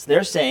legalists,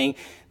 they're saying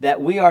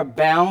that we are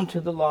bound to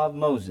the law of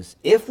Moses.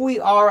 If we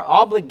are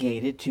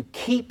obligated to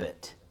keep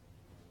it,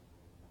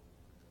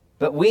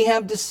 but we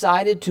have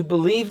decided to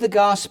believe the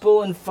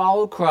gospel and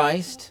follow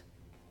Christ,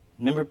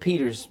 remember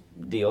Peter's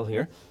deal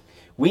here,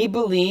 we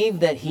believe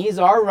that he is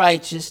our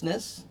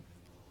righteousness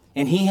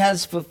and he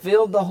has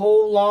fulfilled the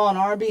whole law on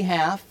our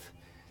behalf.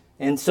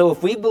 And so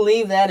if we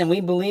believe that and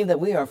we believe that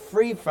we are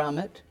free from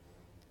it,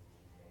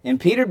 and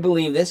Peter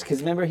believed this because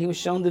remember he was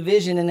shown the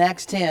vision in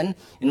Acts 10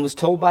 and was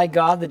told by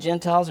God the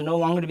Gentiles are no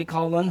longer to be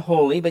called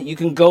unholy, but you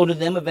can go to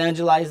them,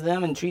 evangelize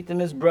them, and treat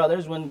them as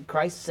brothers when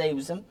Christ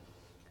saves them.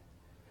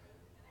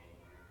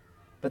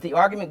 But the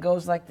argument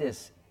goes like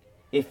this.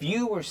 If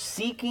you were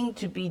seeking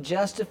to be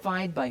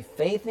justified by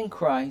faith in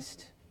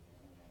Christ,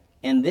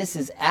 and this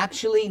is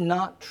actually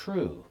not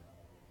true,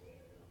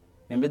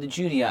 remember the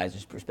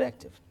Judaizers'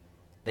 perspective.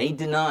 They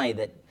deny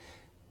that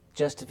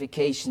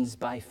justification is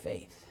by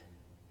faith.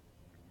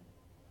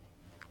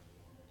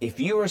 if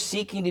you are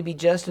seeking to be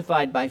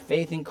justified by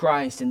faith in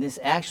Christ, and this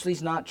actually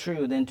is not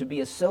true, then to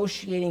be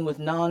associating with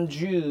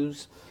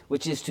non-Jews,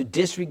 which is to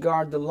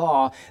disregard the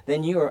law,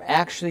 then you are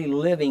actually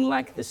living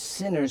like the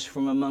sinners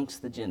from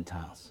amongst the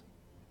Gentiles.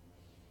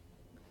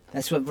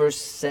 That's what verse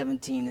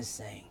 17 is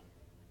saying.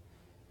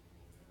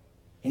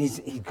 And he's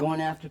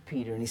going after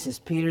Peter, and he says,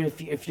 Peter,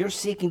 if you're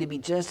seeking to be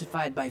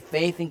justified by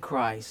faith in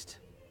Christ,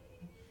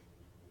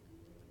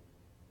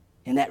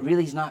 and that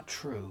really is not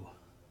true,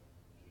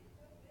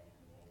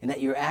 and that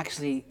you're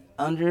actually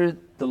under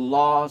the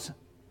law's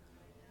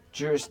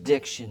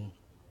jurisdiction,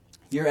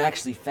 you're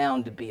actually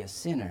found to be a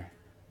sinner.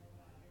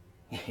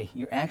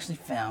 You're actually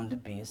found to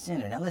be a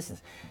sinner. Now listen,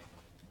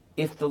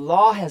 if the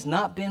law has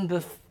not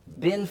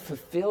been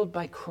fulfilled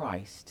by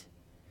Christ,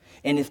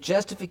 and if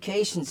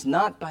justification's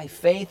not by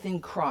faith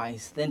in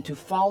Christ, then to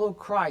follow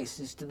Christ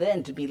is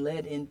to be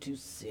led into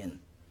sin.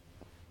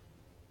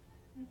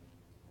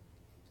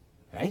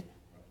 Right?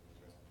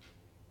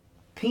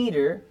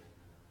 Peter,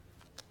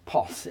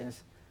 Paul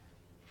says,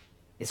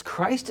 is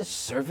Christ a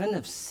servant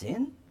of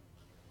sin?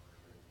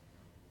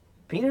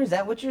 Peter, is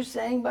that what you're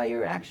saying by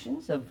your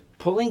actions of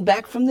pulling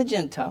back from the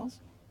Gentiles?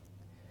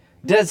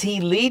 Does he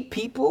lead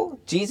people,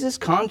 Jesus,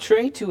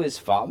 contrary to his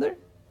Father?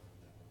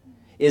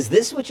 Is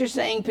this what you're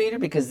saying, Peter?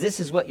 Because this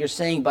is what you're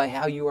saying by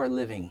how you are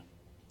living.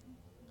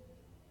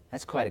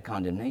 That's quite a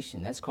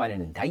condemnation. That's quite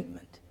an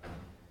indictment.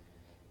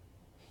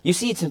 You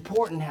see, it's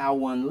important how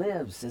one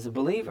lives as a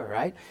believer,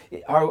 right?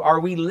 Are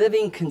we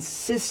living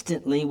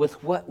consistently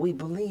with what we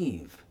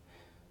believe?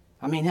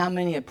 I mean, how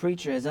many a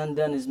preacher has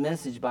undone his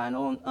message by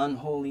an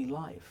unholy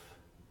life?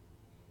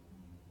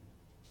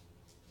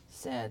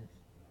 Sad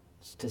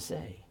to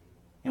say.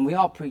 And we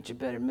all preach a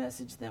better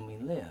message than we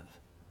live.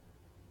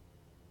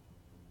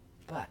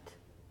 But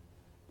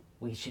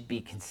we should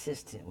be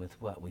consistent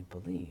with what we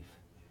believe.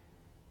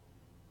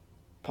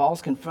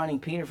 Paul's confronting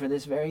Peter for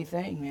this very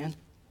thing, man.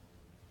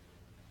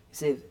 He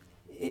said,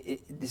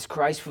 does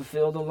Christ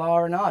fulfill the law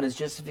or not? Is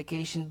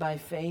justification by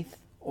faith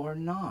or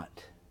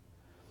not?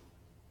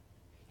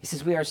 He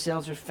says, we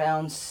ourselves are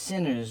found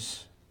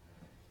sinners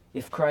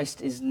if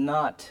Christ is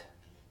not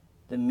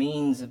the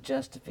means of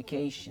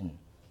justification.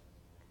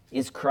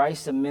 Is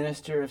Christ a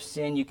minister of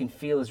sin? You can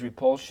feel his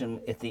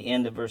repulsion at the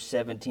end of verse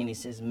 17. He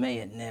says, may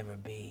it never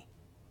be.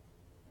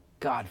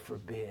 God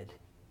forbid.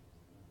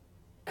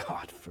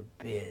 God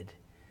forbid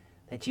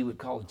that you would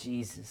call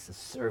Jesus a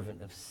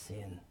servant of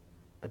sin.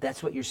 But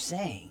that's what you're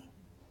saying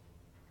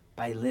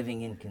by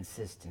living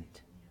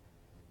inconsistent.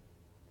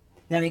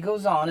 Now he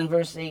goes on in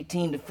verse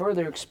 18 to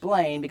further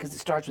explain, because it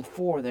starts with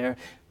 4 there,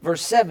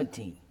 verse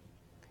 17.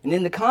 And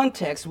in the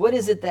context, what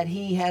is it that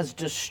he has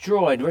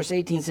destroyed? Verse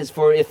 18 says,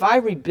 for if I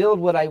rebuild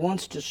what I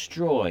once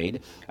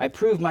destroyed, I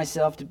prove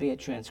myself to be a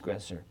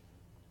transgressor.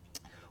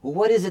 Well,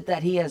 what is it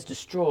that he has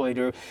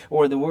destroyed?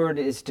 Or the word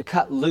is to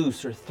cut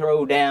loose or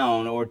throw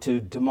down or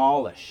to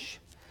demolish.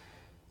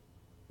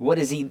 What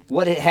has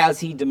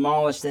he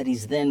demolished that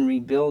he's then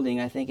rebuilding?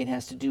 I think it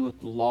has to do with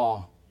the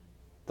law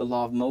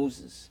of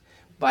Moses.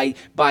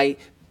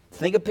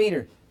 Think of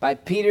Peter. By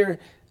Peter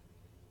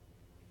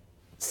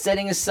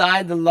setting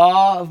aside the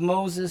law of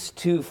Moses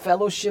to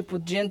fellowship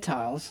with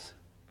Gentiles,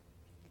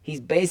 he's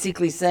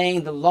basically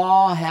saying the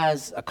law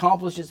has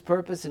accomplished its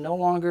purpose and no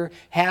longer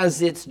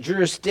has its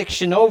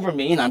jurisdiction over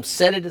me, and I'm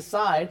set it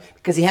aside,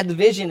 because he had the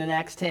vision in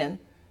Acts 10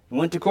 and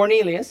went to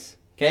Cornelius,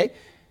 okay?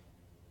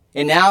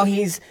 And now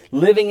he's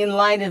living in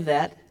light of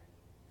that,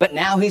 but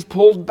now he's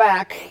pulled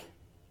back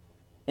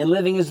and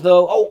living as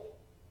though,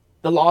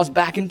 the law's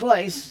back in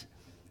place,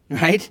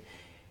 right?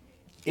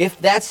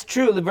 If that's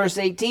true, the verse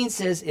 18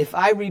 says, if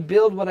I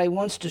rebuild what I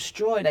once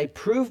destroyed, I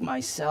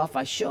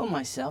show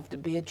myself to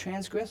be a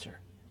transgressor.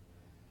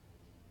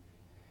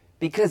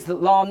 Because the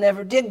law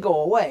never did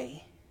go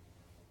away.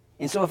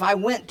 And so if I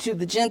went to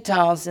the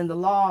Gentiles and the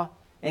law,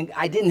 and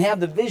I didn't have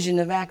the vision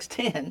of Acts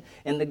 10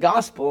 and the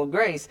gospel of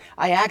grace,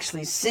 I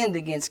actually sinned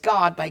against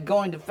God by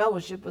going to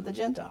fellowship with the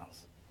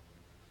Gentiles.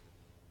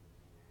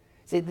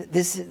 See,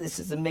 this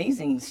is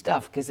amazing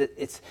stuff, because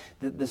it's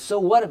the so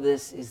what of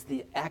this is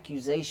the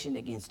accusation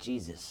against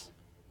Jesus,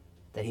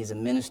 that he's a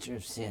minister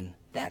of sin.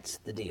 That's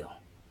the deal,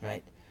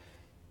 right?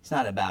 It's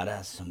not about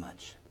us so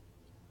much.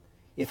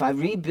 If I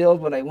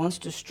rebuild what I once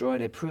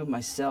destroyed, I prove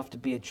myself to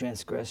be a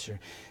transgressor.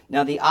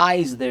 Now the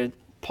eyes there,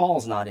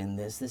 Paul's not in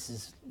this. This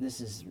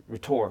is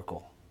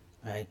rhetorical,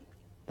 right?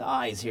 The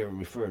eyes here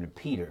refer to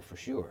Peter for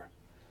sure.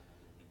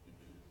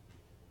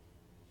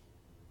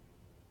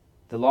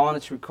 The law and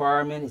its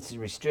requirement, its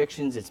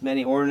restrictions, its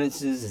many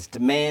ordinances, its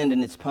demand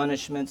and its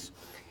punishments.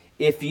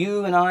 If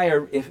you and I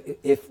are,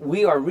 if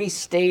we are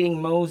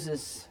restating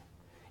Moses,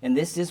 and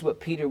this is what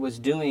Peter was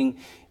doing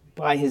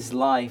by his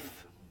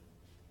life,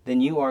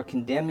 then you are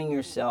condemning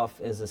yourself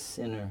as a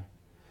sinner,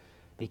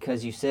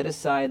 because you set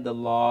aside the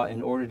law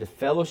in order to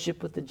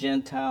fellowship with the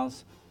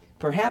Gentiles.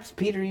 Perhaps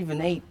Peter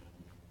even ate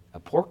a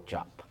pork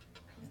chop,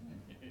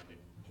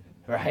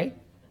 right?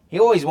 He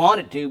always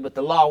wanted to, but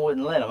the law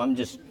wouldn't let him. I'm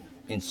just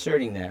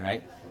inserting that,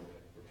 right?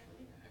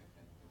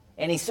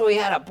 And so he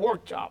had a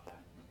pork chop.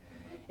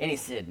 And he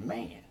said,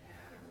 man,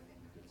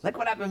 Look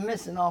what I've been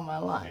missing all my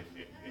life.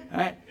 All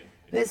right?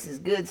 This is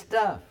good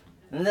stuff.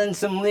 And then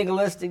some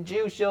legalistic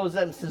Jew shows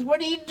up and says,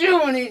 what are you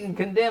doing eating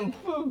condemned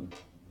food?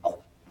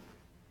 Oh.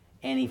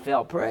 And he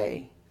fell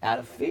prey out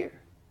of fear.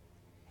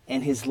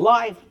 And his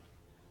life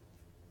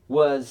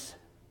was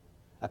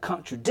a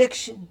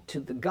contradiction to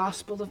the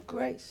gospel of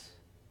grace.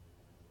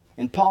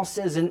 And Paul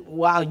says, and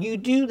while you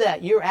do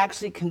that, you're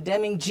actually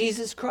condemning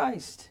Jesus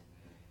Christ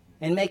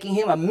and making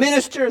him a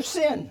minister of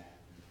sin.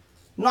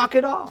 Knock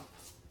it off.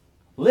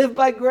 Live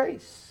by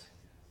grace.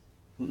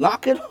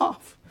 Knock it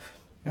off.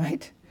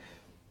 Right?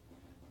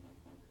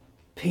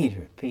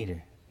 Peter.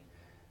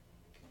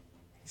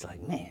 He's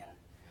like, man.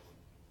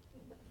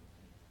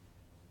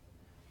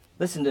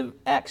 Listen to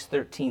Acts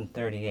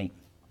 13:38.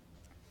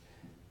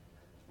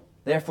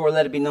 Therefore,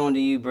 let it be known to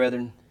you,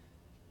 brethren,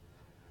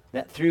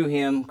 that through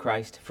him,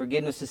 Christ,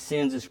 forgiveness of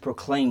sins is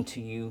proclaimed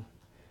to you.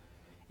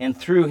 And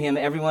through him,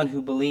 everyone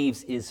who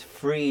believes is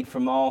freed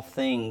from all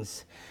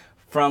things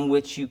from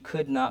which you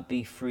could not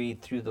be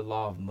freed through the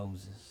law of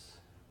Moses.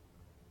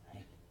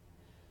 Right?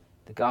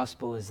 The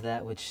gospel is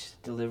that which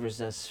delivers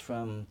us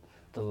from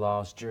the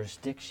law's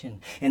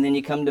jurisdiction. And then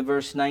you come to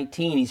verse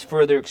 19. He's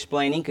further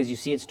explaining, because you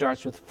see it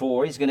starts with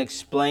 4. He's going to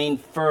explain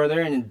further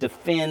and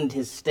defend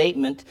his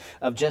statement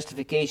of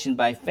justification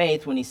by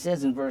faith when he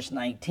says in verse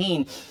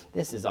 19,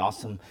 this is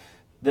awesome,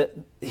 that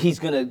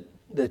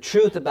the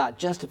truth about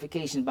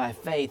justification by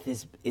faith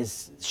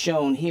is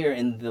shown here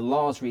in the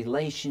law's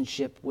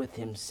relationship with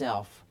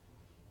himself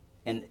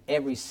and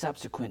every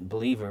subsequent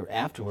believer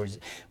afterwards.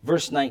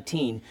 Verse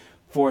 19,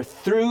 for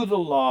through the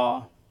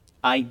law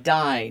I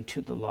died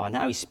to the law.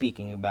 Now he's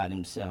speaking about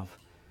himself.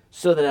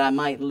 So that I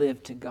might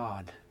live to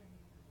God.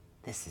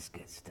 This is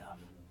good stuff.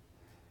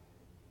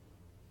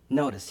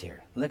 Notice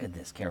here. Look at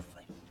this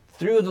carefully.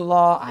 Through the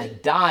law I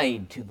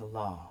died to the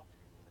law.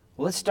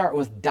 Well, let's start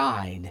with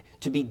died.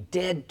 To be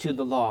dead to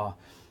the law.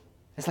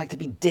 It's like to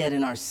be dead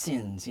in our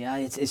sins. Yeah,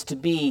 it's to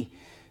be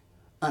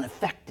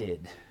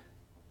unaffected,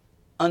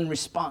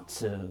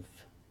 unresponsive.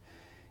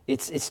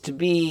 It's to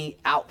be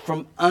out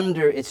from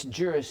under its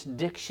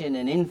jurisdiction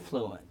and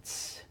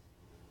influence.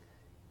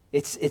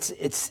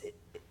 It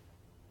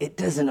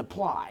doesn't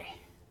apply.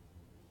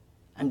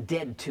 I'm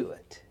dead to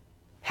it.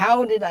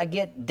 How did I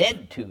get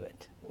dead to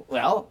it?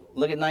 Well,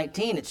 look at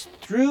 19. It's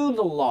through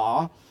the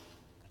law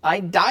I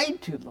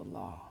died to the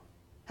law.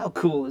 How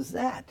cool is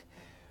that?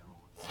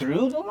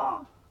 Through the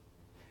law.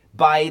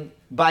 By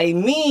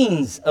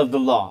means of the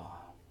law.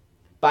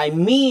 By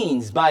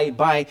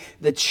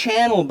the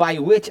channel by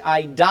which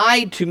I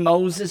died to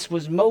Moses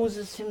was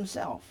Moses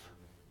himself.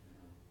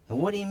 And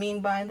what do you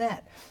mean by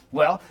that?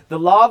 Well, the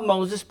law of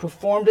Moses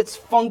performed its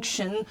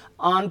function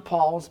on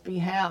Paul's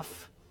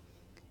behalf.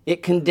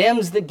 It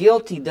condemns the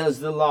guilty, does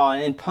the law,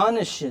 and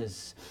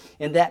punishes.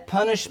 And that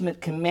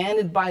punishment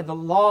commanded by the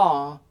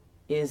law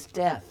is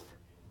death.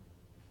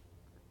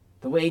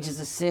 The wages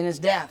of sin is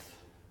death,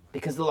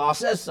 because the law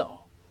says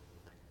so.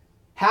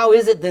 How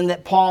is it then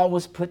that Paul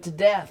was put to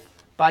death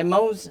by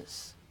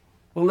Moses?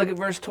 Well, look at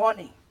verse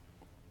 20.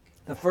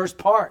 The first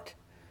part.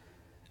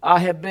 I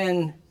have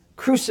been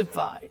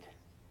crucified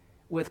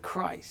with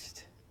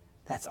Christ.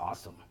 That's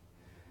awesome.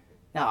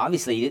 Now,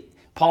 obviously,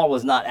 Paul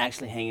was not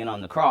actually hanging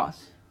on the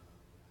cross.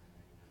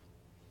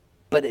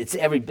 But it's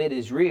every bit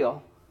as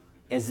real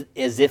as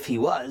if he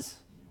was.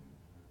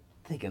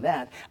 Think of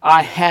that.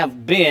 I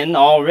have been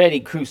already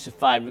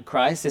crucified with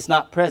Christ. It's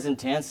not present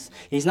tense.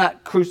 He's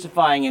not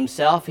crucifying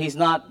himself. He's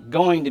not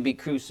going to be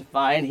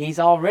crucified. He's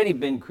already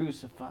been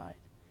crucified.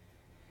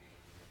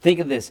 Think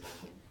of this.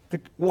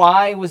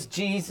 Why was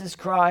Jesus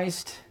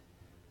Christ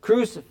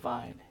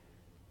crucified?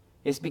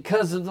 It's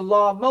because of the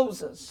law of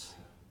Moses.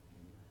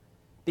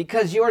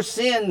 Because your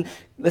sin,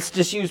 let's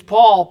just use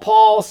Paul.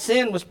 Paul's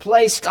sin was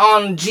placed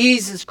on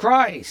Jesus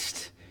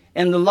Christ.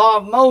 And the law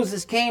of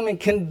Moses came and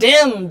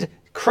condemned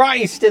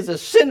Christ as a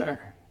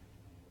sinner.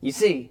 You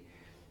see.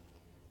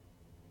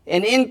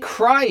 And in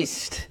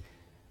Christ,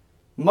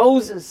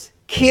 Moses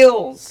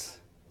kills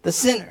the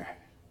sinner.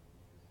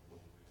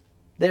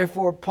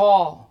 Therefore,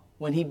 Paul,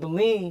 when he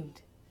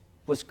believed,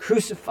 was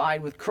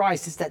crucified with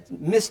Christ. It's that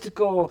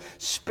mystical,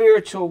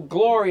 spiritual,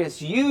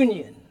 glorious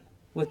union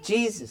with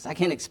Jesus. I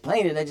can't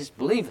explain it, I just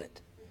believe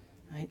it.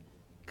 Right?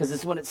 Because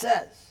it's what it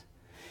says.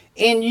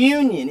 In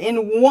union,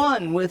 in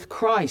one with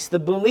Christ. The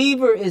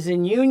believer is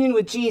in union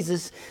with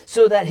Jesus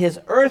so that his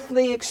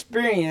earthly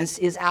experience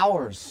is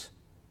ours.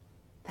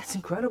 That's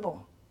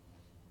incredible.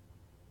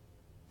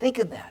 Think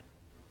of that.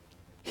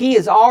 He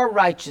is our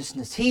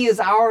righteousness. He is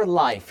our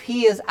life.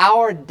 He is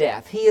our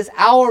death. He is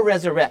our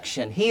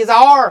resurrection. He is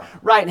our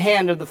right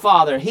hand of the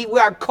Father. We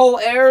are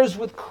co-heirs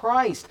with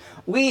Christ.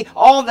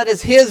 All that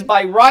is his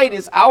by right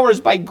is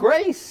ours by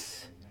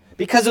grace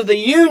because of the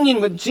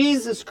union with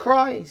Jesus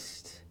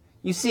Christ.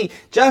 You see,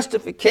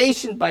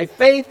 justification by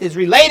faith is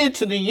related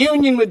to the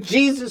union with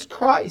Jesus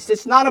Christ.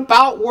 It's not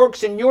about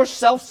works and your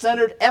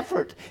self-centered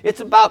effort. It's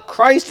about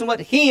Christ and what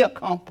he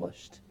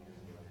accomplished.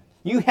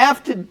 You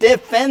have to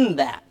defend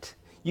that.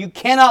 You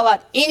cannot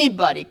let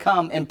anybody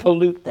come and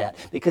pollute that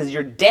because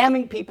you're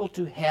damning people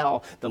to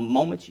hell the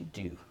moment you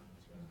do.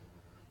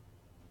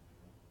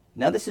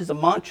 Now this is a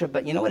mantra,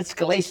 but you know what? It's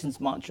Galatians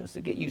mantra,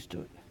 so get used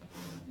to it.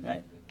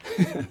 Right?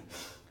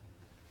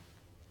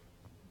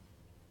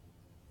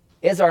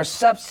 As our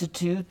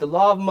substitute, the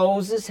law of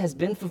Moses has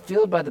been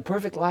fulfilled by the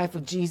perfect life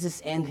of Jesus,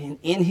 and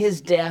in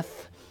his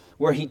death,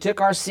 where he took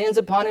our sins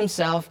upon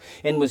himself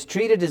and was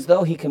treated as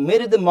though he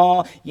committed them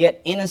all,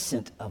 yet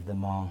innocent of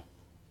them all.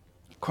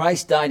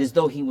 Christ died as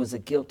though he was a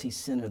guilty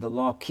sinner. The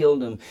law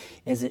killed him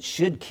as it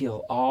should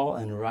kill all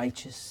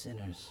unrighteous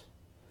sinners.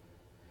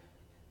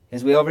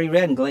 As we already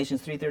read in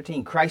Galatians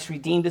 3:13, Christ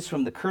redeemed us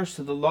from the curse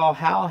of the law.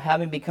 How?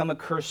 Having become a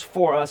curse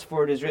for us,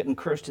 for it is written,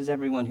 cursed is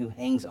everyone who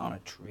hangs on a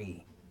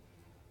tree.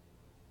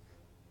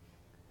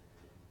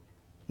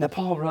 Now,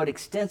 Paul wrote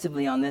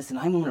extensively on this, and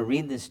I'm going to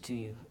read this to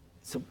you.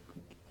 So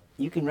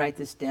you can write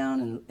this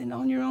down and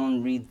on your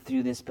own read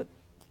through this, but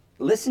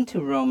listen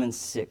to Romans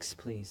 6,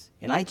 please.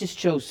 And I just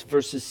chose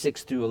verses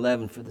 6 through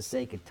 11 for the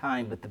sake of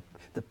time, but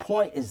the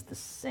point is the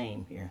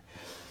same here.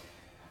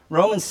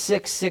 Romans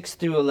 6, 6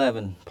 through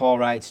 11, Paul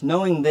writes,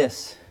 knowing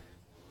this,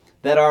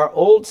 that our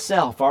old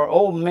self, our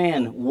old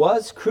man,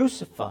 was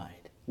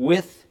crucified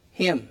with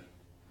him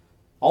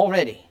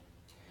already,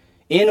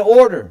 in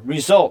order,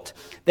 result,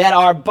 that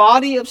our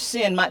body of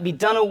sin might be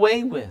done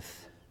away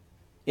with,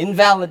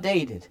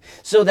 invalidated,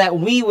 so that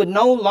we would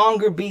no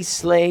longer be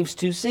slaves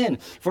to sin.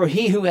 For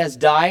he who has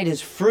died is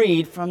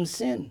freed from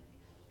sin.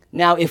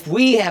 Now, if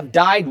we have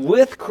died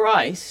with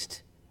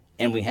Christ,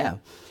 and we have,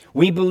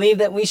 we believe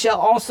that we shall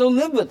also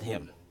live with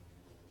him,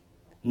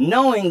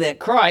 knowing that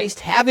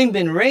Christ, having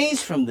been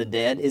raised from the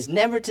dead, is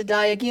never to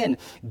die again.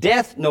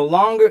 Death no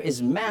longer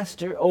is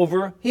master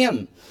over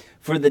him.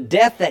 For the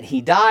death that he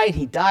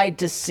died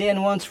to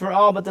sin once for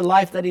all, but the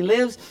life that he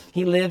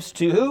lives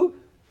to who?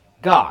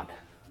 God.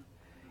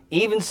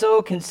 Even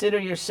so, consider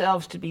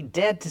yourselves to be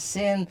dead to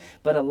sin,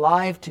 but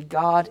alive to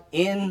God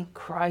in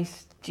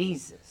Christ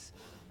Jesus.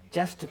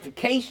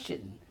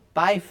 Justification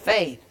by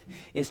faith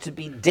is to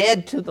be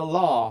dead to the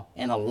law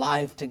and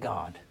alive to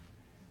God.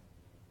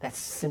 That's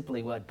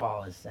simply what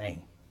Paul is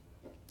saying.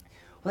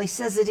 Well, he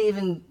says it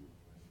even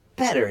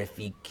better, if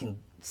he can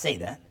say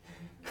that.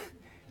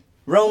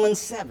 Romans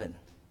 7,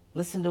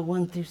 listen to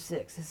 1 through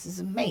 6. This is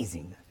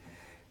amazing.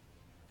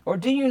 Or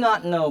do you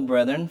not know,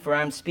 brethren, for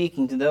I'm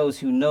speaking to those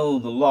who know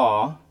the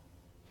law,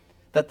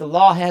 that the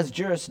law has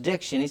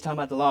jurisdiction, he's talking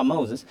about the law of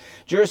Moses,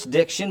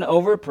 jurisdiction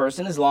over a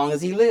person as long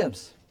as he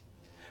lives.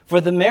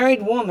 For the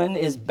married woman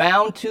is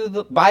bound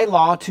by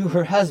law to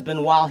her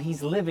husband while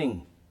he's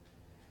living.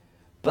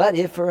 But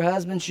if her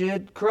husband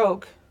should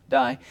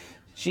die,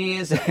 she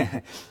is,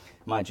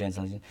 my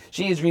translation,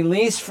 she is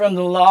released from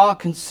the law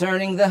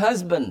concerning the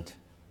husband.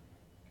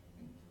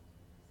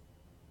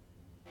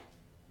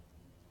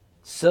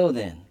 So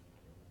then,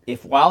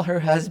 if while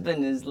her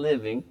husband is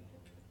living,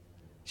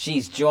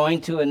 she's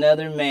joined to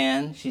another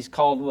man, she's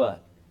called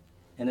what?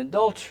 An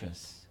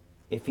adulteress,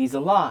 if he's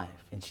alive,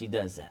 and she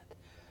does that.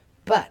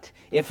 But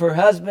if her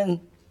husband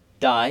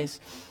dies,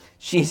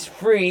 she's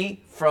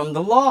free from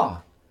the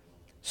law,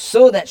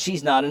 so that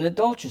she's not an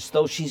adulteress,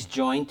 though she's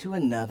joined to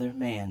another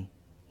man.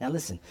 Now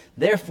listen,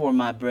 therefore,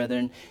 my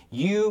brethren,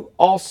 you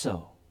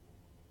also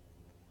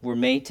were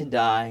made to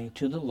die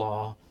to the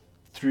law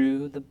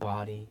through the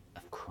body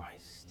of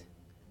Christ,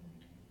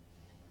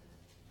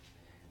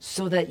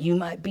 so that you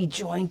might be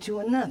joined to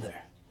another.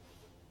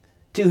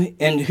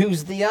 And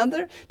who's the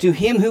other? To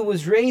him who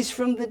was raised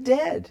from the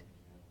dead,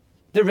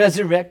 the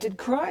resurrected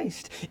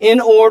Christ.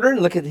 In order,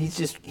 look at, he's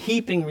just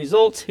heaping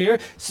results here.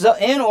 So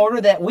in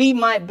order that we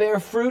might bear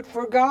fruit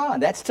for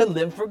God. That's to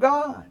live for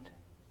God.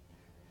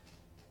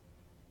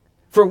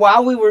 For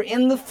while we were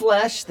in the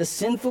flesh, the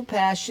sinful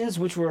passions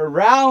which were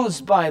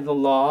aroused by the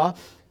law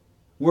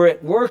were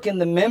at work in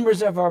the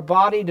members of our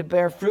body to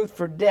bear fruit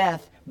for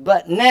death.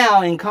 But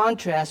now, in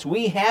contrast,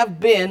 we have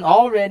been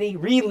already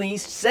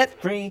released, set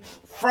free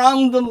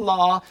from the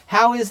law.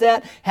 How is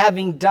that?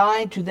 Having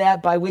died to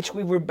that by which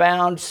we were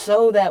bound,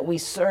 so that we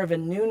serve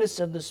in newness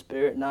of the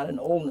Spirit, not in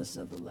oldness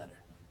of the letter.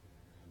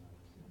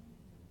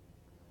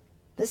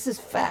 This is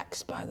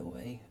facts, by the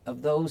way,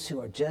 of those who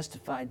are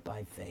justified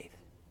by faith.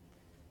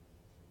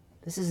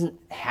 This isn't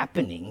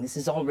happening. This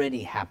has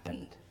already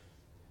happened.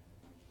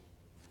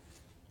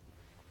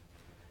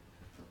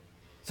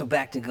 So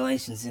back to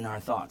Galatians in our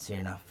thoughts here,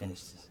 and I'll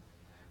finish this.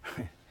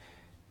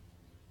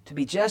 To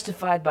be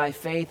justified by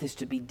faith is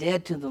to be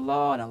dead to the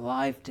law and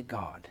alive to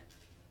God.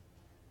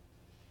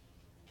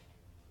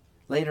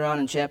 Later on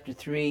in chapter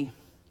 3,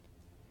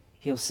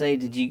 he'll say,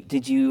 did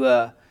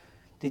the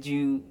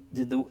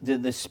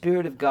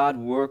Spirit of God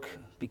work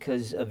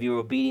because of your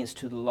obedience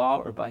to the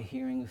law, or by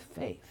hearing of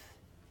faith?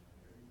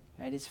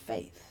 Right? It's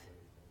faith.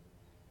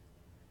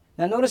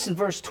 Now notice in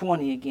verse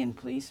 20 again,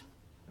 please.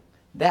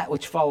 That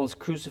which follows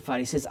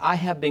crucified. He says, I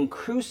have been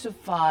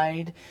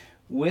crucified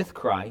with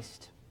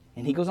Christ.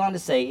 And he goes on to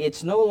say,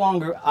 it's no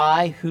longer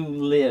I who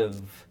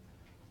live.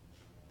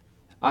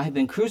 I have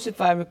been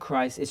crucified with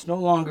Christ. It's no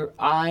longer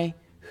I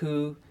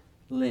who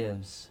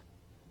lives.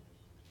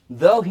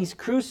 Though he's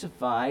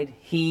crucified,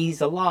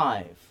 he's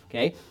alive.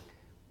 Okay?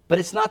 But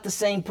it's not the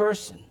same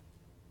person.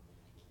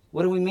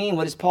 What do we mean?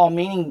 What is Paul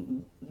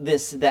meaning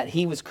this, that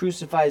he was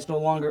crucified, is no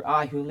longer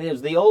I who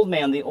lives. The old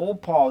man, the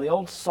old Paul, the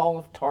old Saul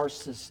of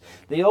Tarsus,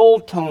 the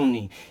old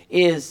Tony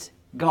is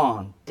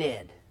gone,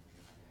 dead.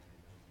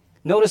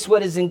 Notice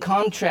what is in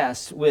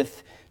contrast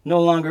with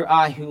no longer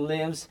I who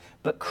lives,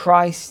 but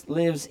Christ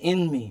lives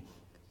in me.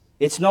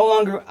 It's no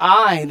longer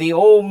I, the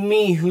old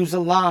me, who's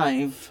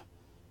alive,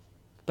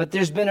 but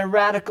there's been a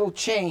radical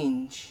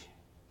change.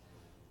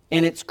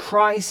 And it's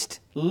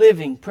Christ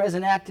living,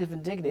 present, active,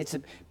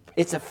 indicative.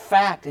 It's a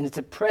fact, and it's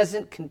a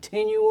present,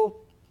 continual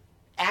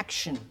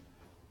action,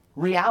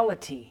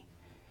 reality,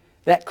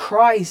 that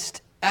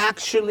Christ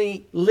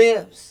actually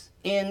lives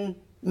in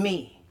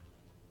me.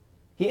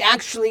 He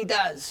actually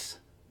does,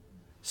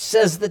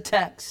 says the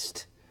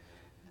text.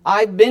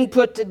 I've been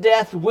put to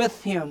death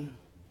with him.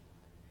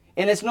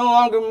 And it's no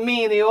longer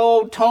me, the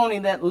old Tony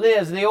that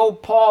lives, the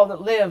old Paul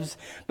that lives,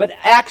 but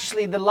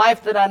actually the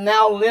life that I'm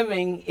now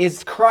living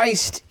is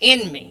Christ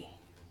in me.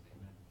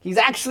 He's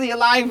actually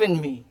alive in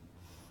me.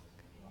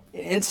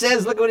 It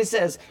says, look what it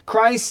says,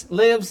 Christ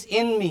lives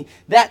in me.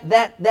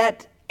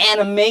 That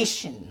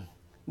animation,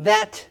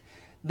 that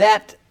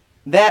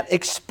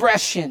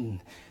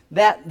expression,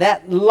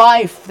 that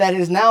life that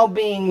is now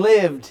being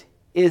lived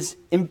is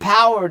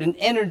empowered and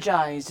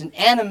energized and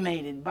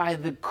animated by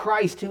the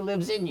Christ who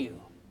lives in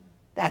you.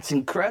 That's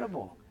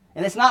incredible.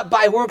 And it's not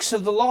by works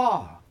of the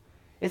law.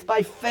 It's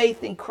by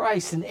faith in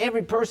Christ. And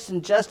every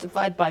person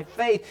justified by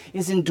faith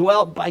is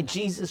indwelt by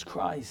Jesus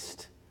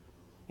Christ.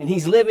 And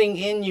he's living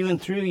in you and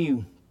through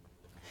you.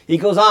 He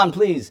goes on,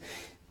 please.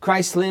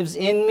 Christ lives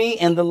in me,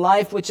 and the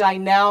life which I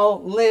now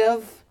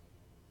live,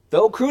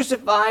 though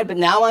crucified, but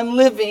now I'm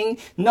living.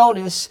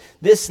 Notice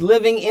this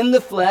living in the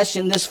flesh,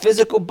 in this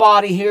physical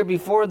body here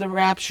before the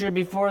rapture,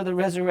 before the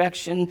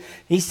resurrection.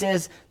 He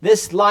says,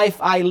 this life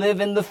I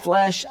live in the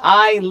flesh,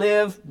 I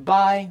live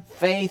by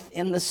faith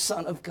in the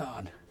Son of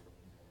God.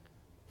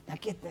 Now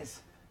get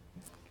this.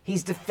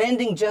 He's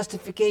defending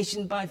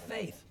justification by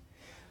faith.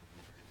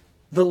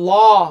 The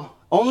law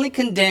only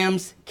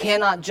condemns,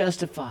 cannot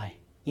justify.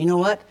 You know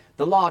what?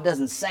 The law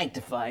doesn't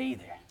sanctify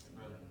either.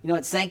 You know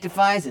what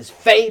sanctifies? Is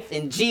faith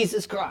in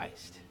Jesus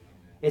Christ.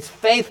 It's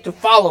faith to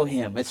follow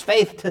him. It's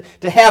faith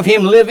to have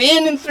him live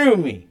in and through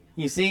me.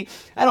 You see?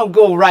 I don't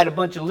go write a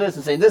bunch of lists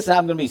and say, this is how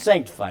I'm going to be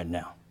sanctified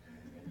now.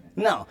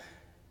 No.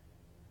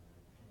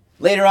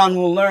 Later on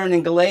we'll learn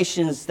in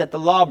Galatians that the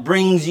law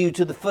brings you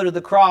to the foot of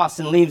the cross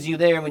and leaves you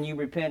there when you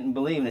repent and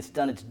believe, and it's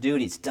done its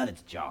duty, it's done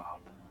its job.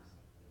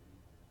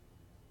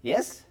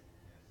 Yes?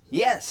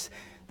 Yes.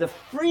 The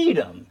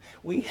freedom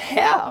we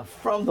have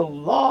from the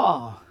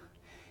law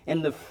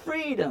and the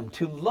freedom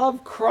to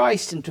love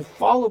Christ and to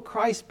follow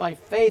Christ by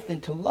faith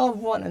and to love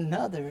one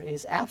another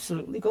is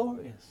absolutely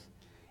glorious.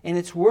 And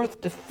it's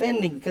worth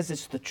defending because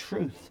it's the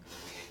truth.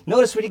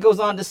 Notice what he goes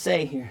on to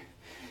say here.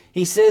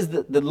 He says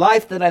that the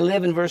life that I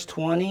live in verse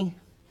 20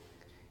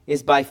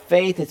 is by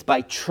faith, it's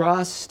by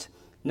trust.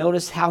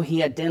 Notice how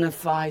he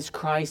identifies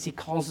Christ. He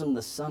calls him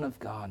the Son of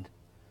God.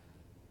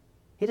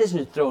 He doesn't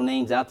just throw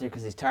names out there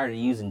because he's tired of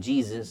using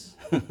Jesus.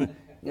 He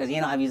goes,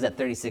 I've used that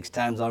 36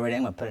 times already.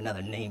 I'm going to put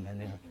another name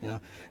in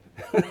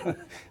there.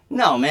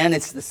 No, man,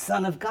 it's the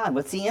Son of God.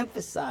 What's he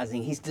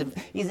emphasizing?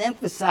 He's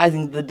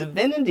emphasizing the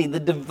divinity, the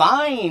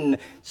divine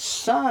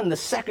Son, the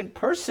second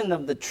person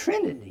of the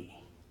Trinity.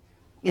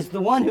 Is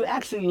the one who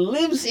actually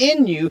lives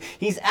in you.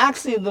 He's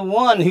actually the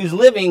one who's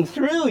living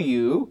through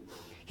you.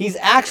 He's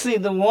actually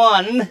the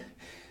one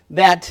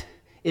that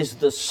is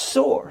the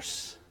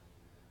source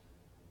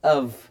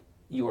of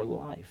your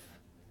life.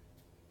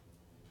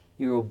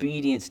 Your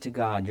obedience to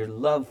God, your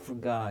love for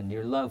God,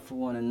 your love for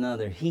one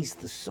another. He's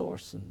the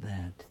source of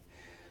that.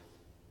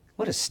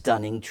 What a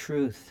stunning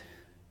truth.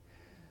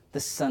 The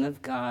Son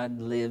of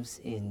God lives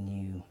in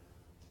you.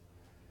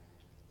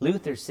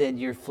 Luther said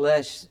your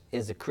flesh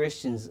as a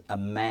Christian's a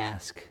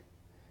mask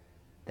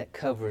that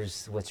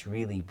covers what's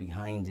really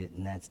behind it,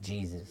 and that's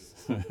Jesus.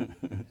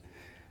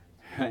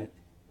 Right?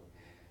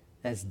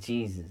 That's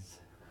Jesus.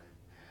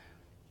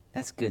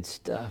 That's good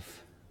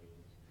stuff.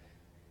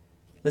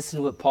 Listen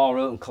to what Paul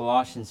wrote in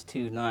Colossians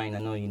 2:9. I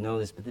know you know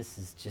this, but this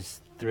is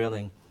just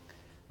thrilling.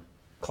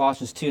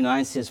 Colossians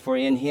 2:9 says, for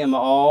in him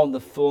all the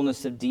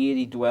fullness of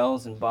deity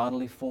dwells in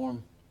bodily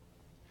form.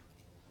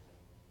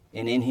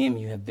 And in him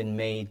you have been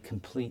made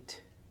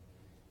complete,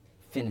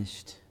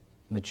 finished,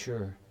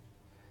 mature.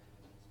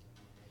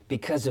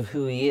 Because of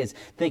who he is.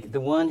 Think, the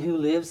one who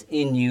lives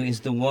in you is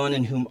the one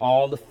in whom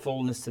all the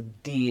fullness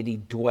of deity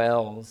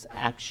dwells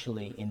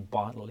actually in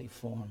bodily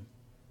form.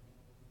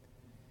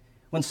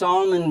 When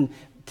Solomon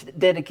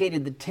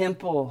dedicated the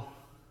temple,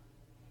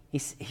 he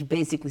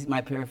basically,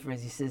 my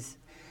paraphrase, he says,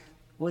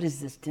 what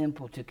is this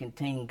temple to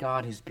contain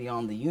God who's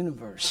beyond the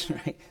universe,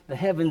 right? The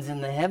heavens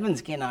and the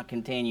heavens cannot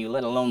contain you,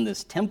 let alone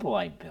this temple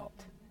I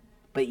built.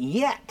 But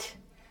yet,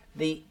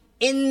 the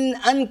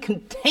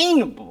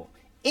uncontainable,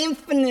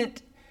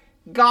 infinite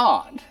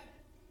God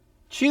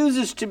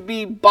chooses to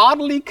be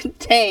bodily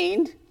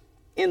contained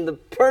in the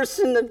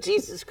person of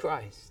Jesus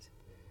Christ.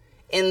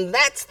 And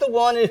that's the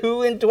one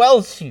who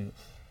indwells you.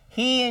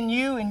 He in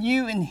you and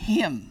you in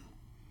him.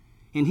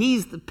 And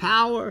He's the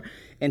power,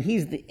 and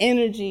He's the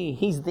energy,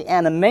 He's the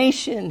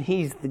animation,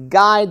 He's the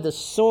guide, the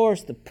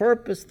source, the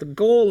purpose, the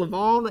goal of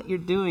all that you're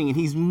doing. And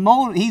He's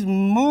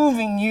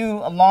moving you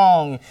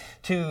along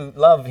to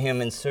love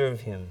Him and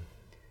serve Him.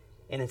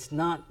 And it's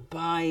not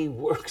by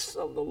works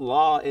of the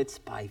law, it's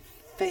by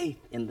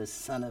faith in the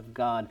Son of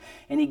God.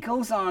 And he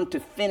goes on to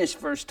finish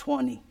verse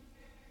 20.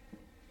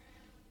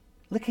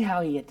 Look at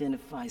how he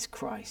identifies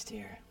Christ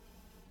here.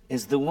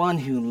 As the one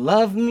who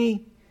loved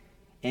me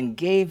and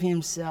gave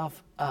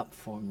himself up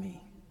for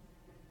me.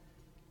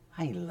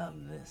 I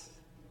love this.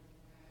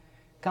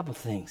 A couple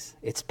things.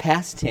 It's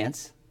past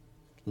tense.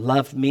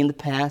 Loved me in the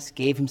past,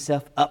 gave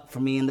himself up for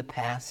me in the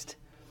past.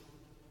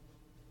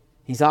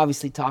 He's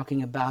obviously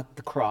talking about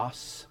the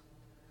cross.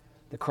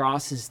 The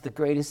cross is the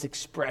greatest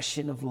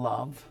expression of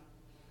love,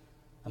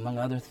 among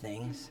other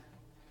things.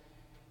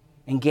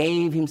 And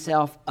gave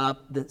himself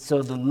up.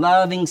 So the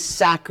loving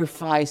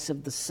sacrifice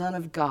of the Son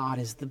of God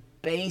is the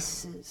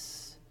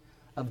basis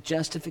of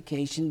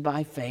justification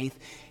by faith,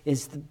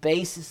 is the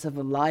basis of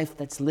a life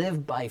that's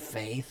lived by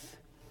faith.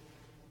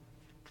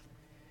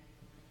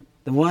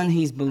 The one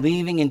he's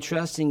believing and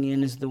trusting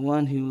in is the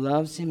one who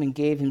loves him and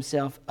gave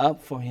himself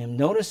up for him.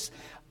 Notice,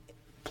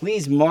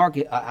 please mark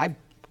it. I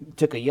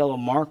took a yellow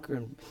marker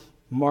and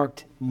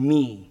marked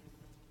me.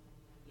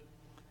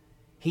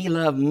 He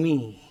loved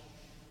me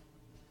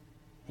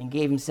and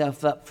gave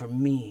himself up for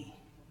me.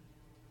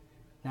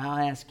 Now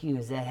I ask you,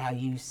 is that how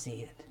you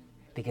see it?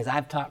 Because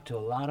I've talked to a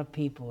lot of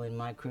people in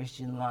my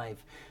Christian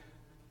life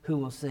who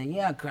will say,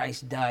 yeah,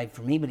 Christ died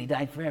for me, but he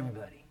died for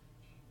everybody.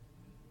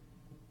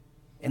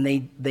 And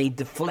they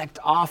deflect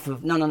off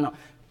of, no,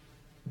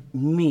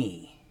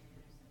 me.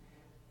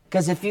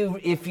 Because if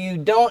you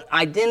don't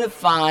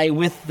identify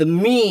with the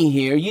me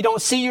here, you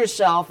don't see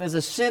yourself as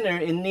a sinner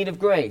in need of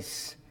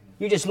grace.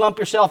 You just lump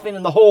yourself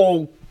into the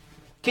whole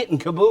kit and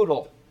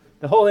caboodle,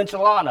 the whole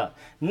enchilada.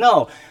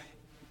 No,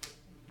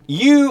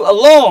 you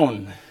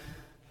alone.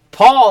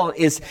 Paul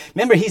is,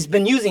 remember, he's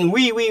been using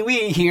we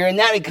here, and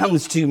now he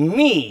comes to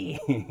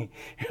me,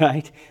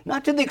 right?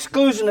 Not to the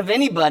exclusion of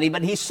anybody,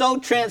 but he's so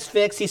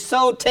transfixed, he's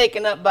so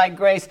taken up by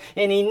grace,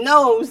 and he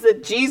knows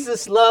that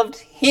Jesus loved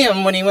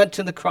him when he went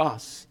to the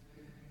cross.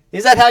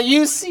 Is that how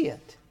you see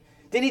it?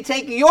 Did he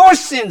take your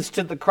sins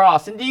to the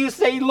cross? And do you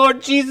say,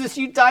 Lord Jesus,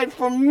 you died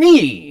for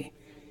me?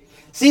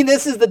 See,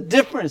 this is the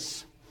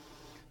difference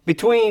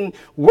between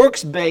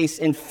works-based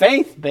and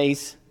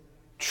faith-based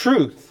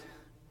truth.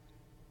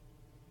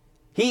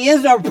 He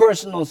is our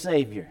personal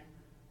Savior.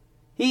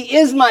 He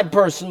is my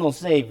personal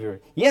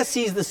Savior. Yes,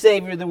 he's the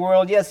Savior of the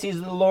world. Yes,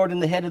 he's the Lord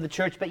and the head of the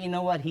church. But you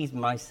know what? He's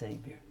my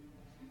Savior.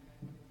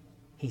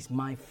 He's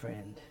my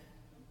friend.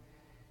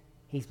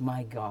 He's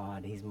my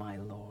God. He's my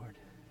Lord.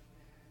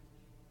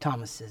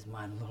 Thomas says,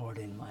 my Lord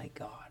and my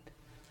God.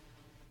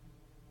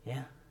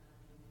 Yeah.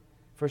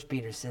 1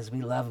 Peter says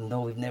we love him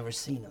though we've never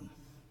seen him.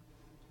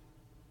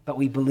 But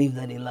we believe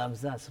that he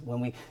loves us. When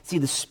we see,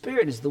 the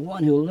Spirit is the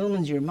one who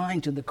illumines your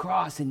mind to the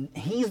cross, and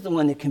he's the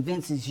one that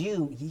convinces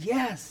you,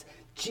 yes,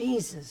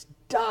 Jesus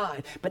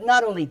died. But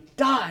not only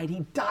died,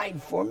 he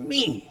died for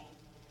me,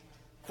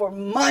 for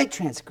my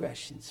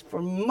transgressions,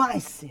 for my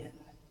sin.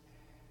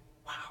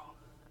 Wow.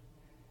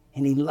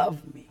 And he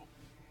loved me.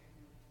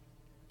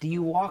 Do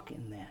you walk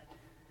in that?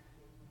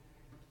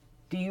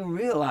 Do you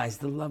realize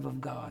the love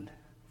of God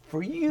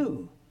for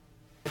you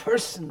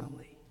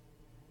personally?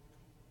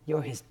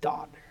 You're his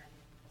daughter,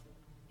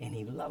 and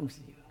he loves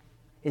you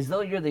as though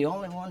you're the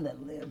only one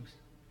that lives.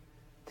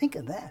 Think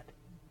of that.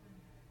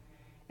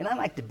 And I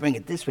like to bring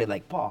it this way,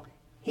 like Paul.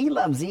 He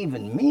loves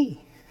even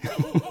me.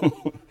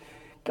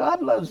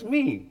 God loves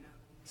me.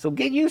 So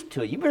get used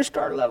to it. You better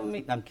start loving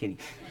me. I'm kidding.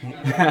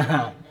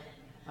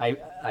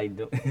 I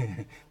don't.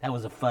 That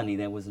was a funny.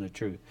 That wasn't a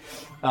truth.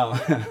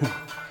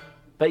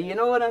 But you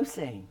know what I'm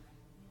saying?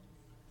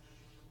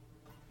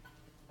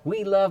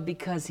 We love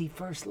because he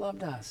first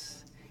loved us.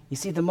 You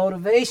see, the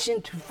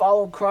motivation to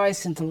follow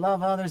Christ and to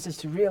love others is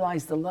to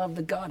realize the love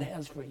that God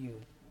has for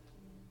you.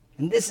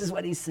 And this is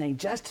what he's saying.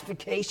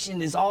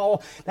 Justification is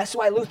all. That's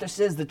why Luther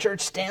says the church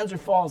stands or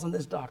falls on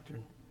this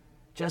doctrine.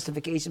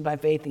 Justification by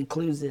faith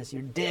includes this.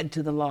 You're dead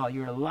to the law.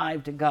 You're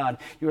alive to God.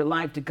 You're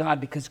alive to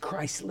God because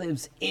Christ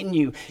lives in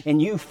you.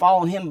 And you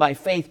follow him by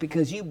faith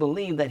because you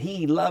believe that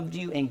he loved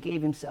you and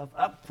gave himself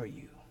up for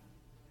you.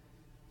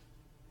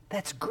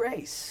 That's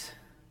grace.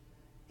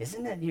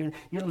 Isn't it?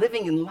 You're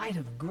living in light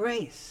of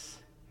grace.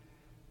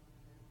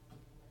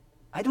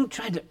 I don't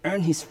try to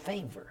earn his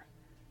favor.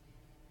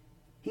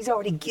 He's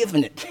already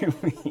given it to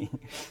me.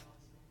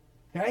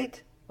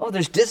 Right? Oh,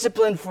 there's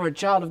discipline for a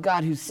child of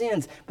God who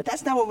sins. But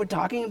that's not what we're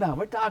talking about.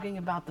 We're talking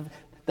about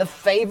the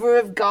favor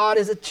of God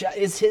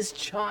is his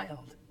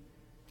child.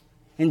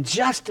 And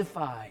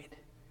justified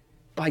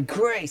by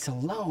grace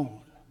alone.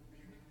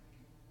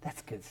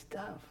 That's good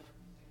stuff.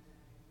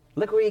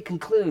 Look where he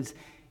concludes.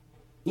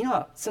 You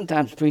know,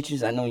 sometimes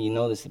preachers, I know you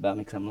know this about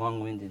me because I'm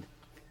long-winded.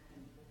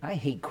 I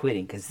hate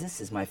quitting because this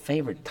is my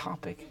favorite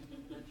topic.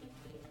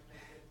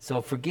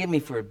 So forgive me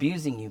for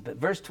abusing you, but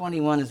verse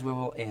 21 is where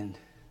we'll end.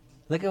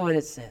 Look at what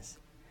it says.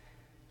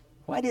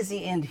 Why does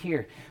he end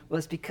here? Well,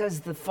 it's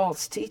because the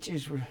false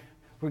teachers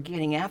were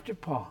getting after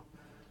Paul.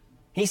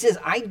 He says,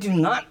 I do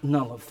not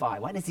nullify.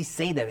 Why does he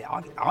say that?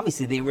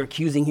 Obviously, they were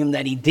accusing him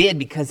that he did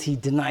because he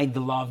denied the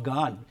law of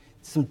God.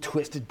 Some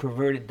twisted,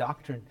 perverted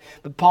doctrine.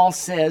 But Paul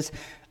says,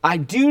 I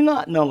do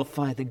not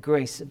nullify the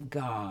grace of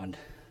God.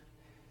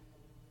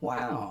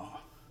 Wow.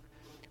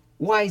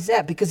 Why is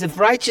that? Because if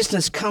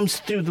righteousness comes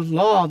through the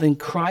law, then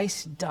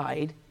Christ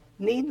died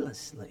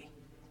needlessly.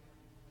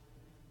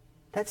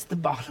 That's the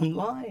bottom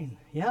line.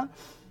 Yeah?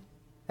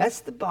 That's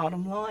the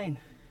bottom line.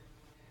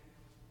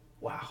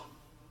 Wow.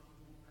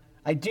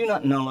 I do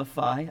not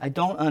nullify, I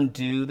don't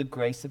undo the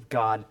grace of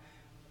God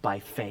by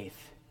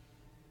faith.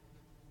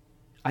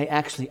 I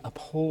actually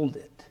uphold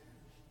it.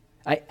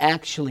 I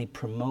actually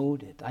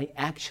promote it. I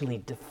actually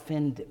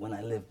defend it when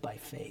I live by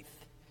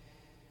faith.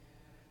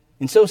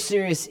 And so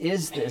serious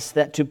is this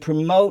that to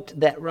promote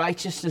that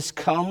righteousness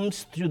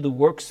comes through the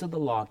works of the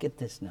law. Get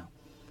this now.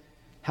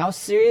 How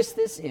serious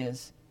this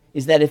is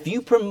that if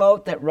you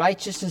promote that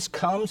righteousness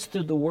comes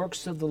through the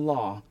works of the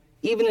law,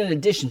 even in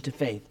addition to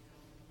faith,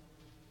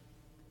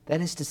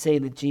 that is to say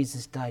that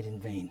Jesus died in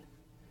vain.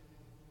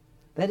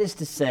 That is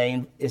to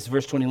say, as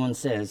verse 21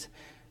 says,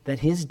 that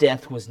his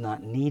death was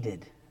not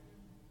needed.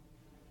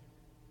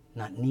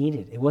 Not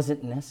needed. It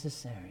wasn't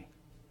necessary.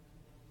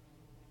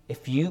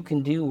 If you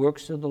can do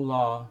works of the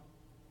law,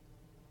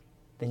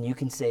 then you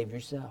can save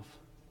yourself.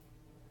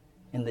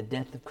 And the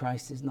death of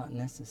Christ is not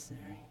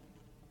necessary.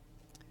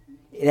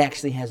 It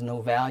actually has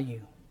no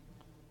value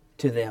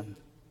to them.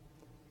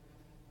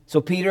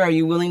 So, Peter, are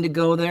you willing to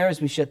go there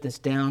as we shut this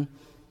down?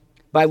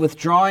 By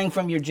withdrawing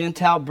from your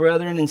Gentile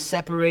brethren and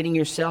separating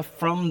yourself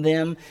from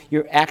them,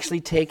 you're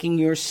actually taking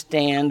your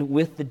stand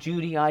with the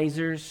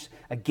Judaizers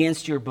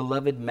against your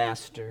beloved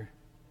master.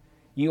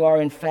 You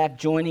are, in fact,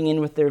 joining in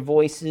with their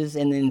voices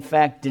and, in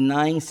fact,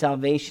 denying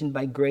salvation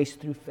by grace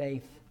through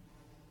faith.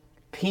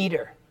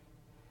 Peter,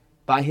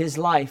 by his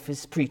life,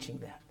 is preaching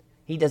that.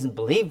 He doesn't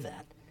believe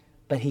that,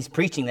 but he's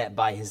preaching that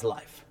by his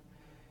life.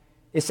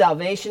 Is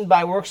salvation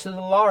by works of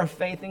the law or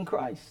faith in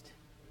Christ?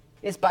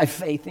 It's by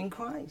faith in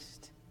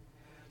Christ.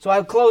 So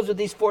I'll close with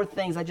these 4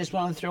 things I just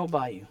want to throw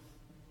by you.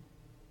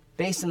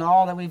 Based on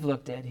all that we've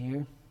looked at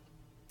here,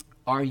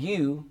 are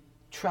you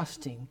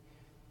trusting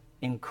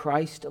in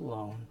Christ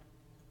alone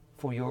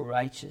for your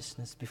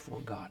righteousness before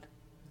God?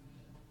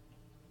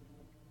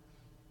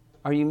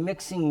 Are you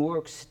mixing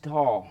works at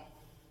all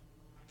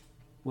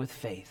with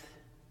faith?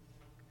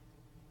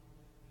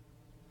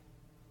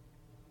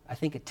 I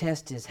think a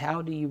test is,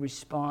 how do you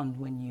respond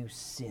when you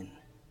sin?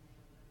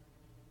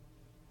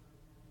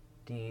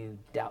 Do you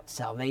doubt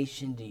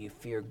salvation? Do you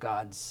fear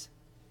God's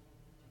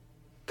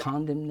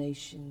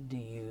condemnation?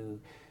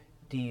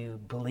 Do you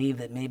believe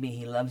that maybe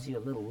he loves you a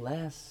little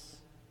less?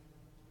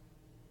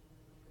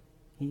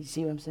 You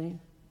see what I'm saying?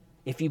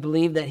 If you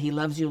believe that he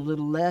loves you a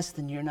little less,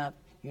 then you're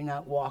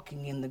not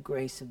walking in the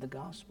grace of the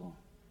gospel.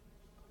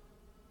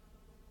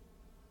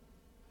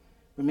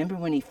 Remember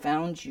when he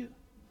found you?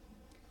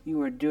 You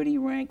were a dirty,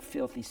 rank,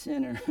 filthy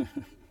sinner.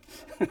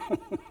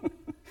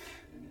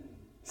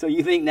 So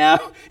you think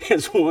now,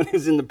 as one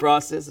who's in the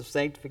process of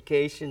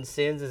sanctification,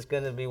 sins is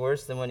going to be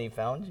worse than when he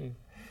found you?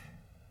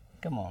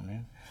 Come on,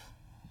 man.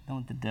 Don't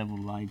let the devil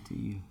lie to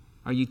you.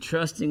 Are you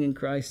trusting in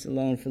Christ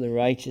alone for the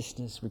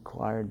righteousness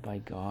required by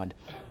God?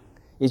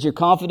 Is your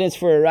confidence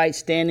for a right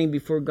standing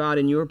before God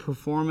in your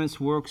performance,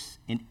 works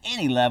in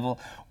any level,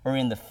 or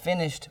in the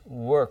finished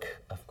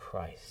work of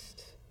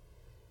Christ?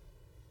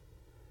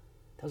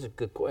 Those are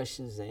good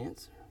questions to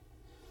answer.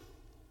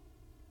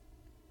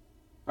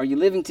 Are you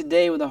living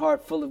today with a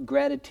heart full of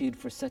gratitude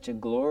for such a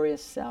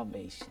glorious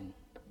salvation?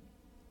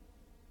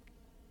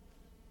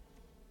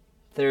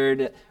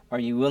 Third, are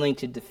you willing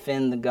to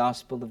defend the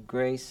gospel of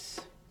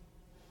grace?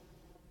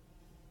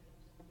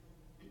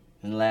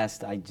 And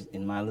last,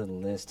 in my little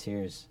list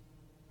here is,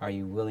 are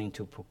you willing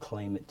to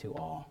proclaim it to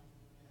all?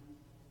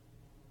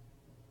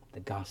 The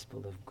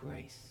gospel of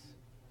grace.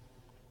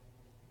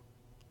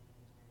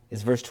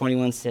 As verse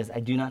 21 says, I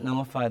do not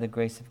nullify the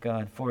grace of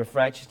God, for if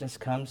righteousness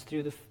comes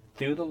through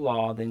the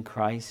law, then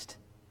Christ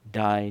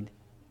died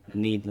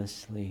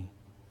needlessly.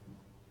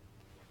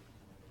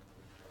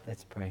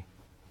 Let's pray.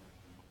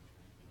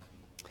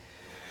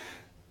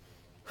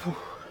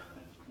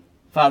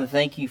 Father,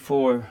 thank you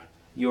for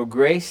your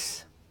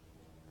grace.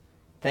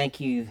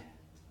 Thank you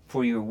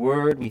for your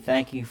word. We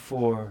thank you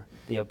for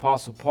the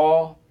Apostle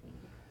Paul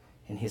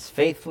and his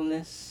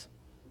faithfulness.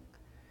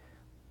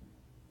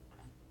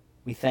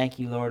 We thank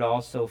you, Lord,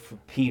 also for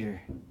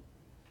Peter,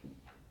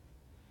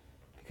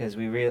 because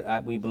we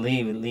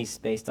believe, at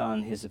least based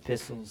on his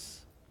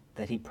epistles,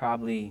 that he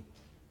probably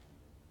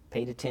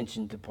paid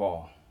attention to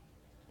Paul,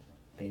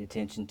 paid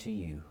attention to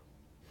you.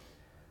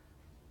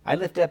 I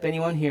lift up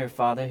anyone here,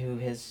 Father, who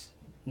has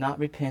not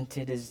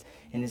repented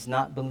and is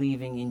not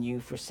believing in you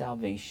for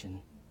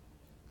salvation.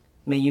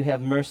 May you have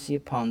mercy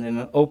upon them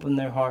and open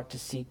their heart to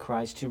see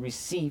Christ, to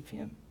receive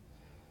him,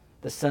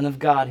 the Son of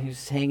God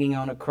who's hanging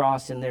on a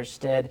cross in their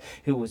stead,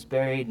 who was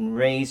buried and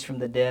raised from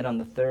the dead on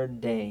the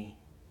 3rd day.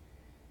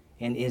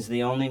 and is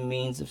the only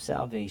means of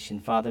salvation.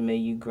 Father, may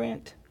you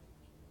grant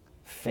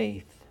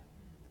faith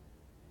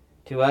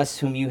to us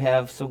whom you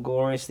have so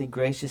gloriously,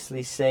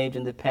 graciously saved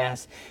in the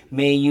past.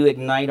 May you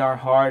ignite our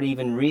heart,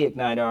 even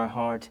reignite our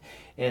heart,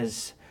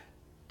 as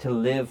to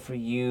live for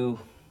you,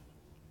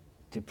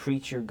 to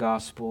preach your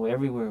gospel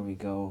everywhere we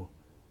go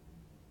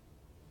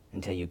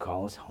until you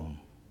call us home.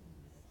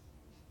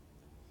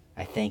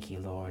 I thank you,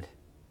 Lord,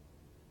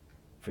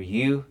 for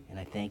you, and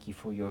I thank you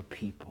for your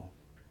people.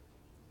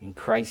 In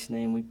Christ's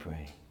name we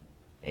pray.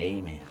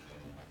 Amen.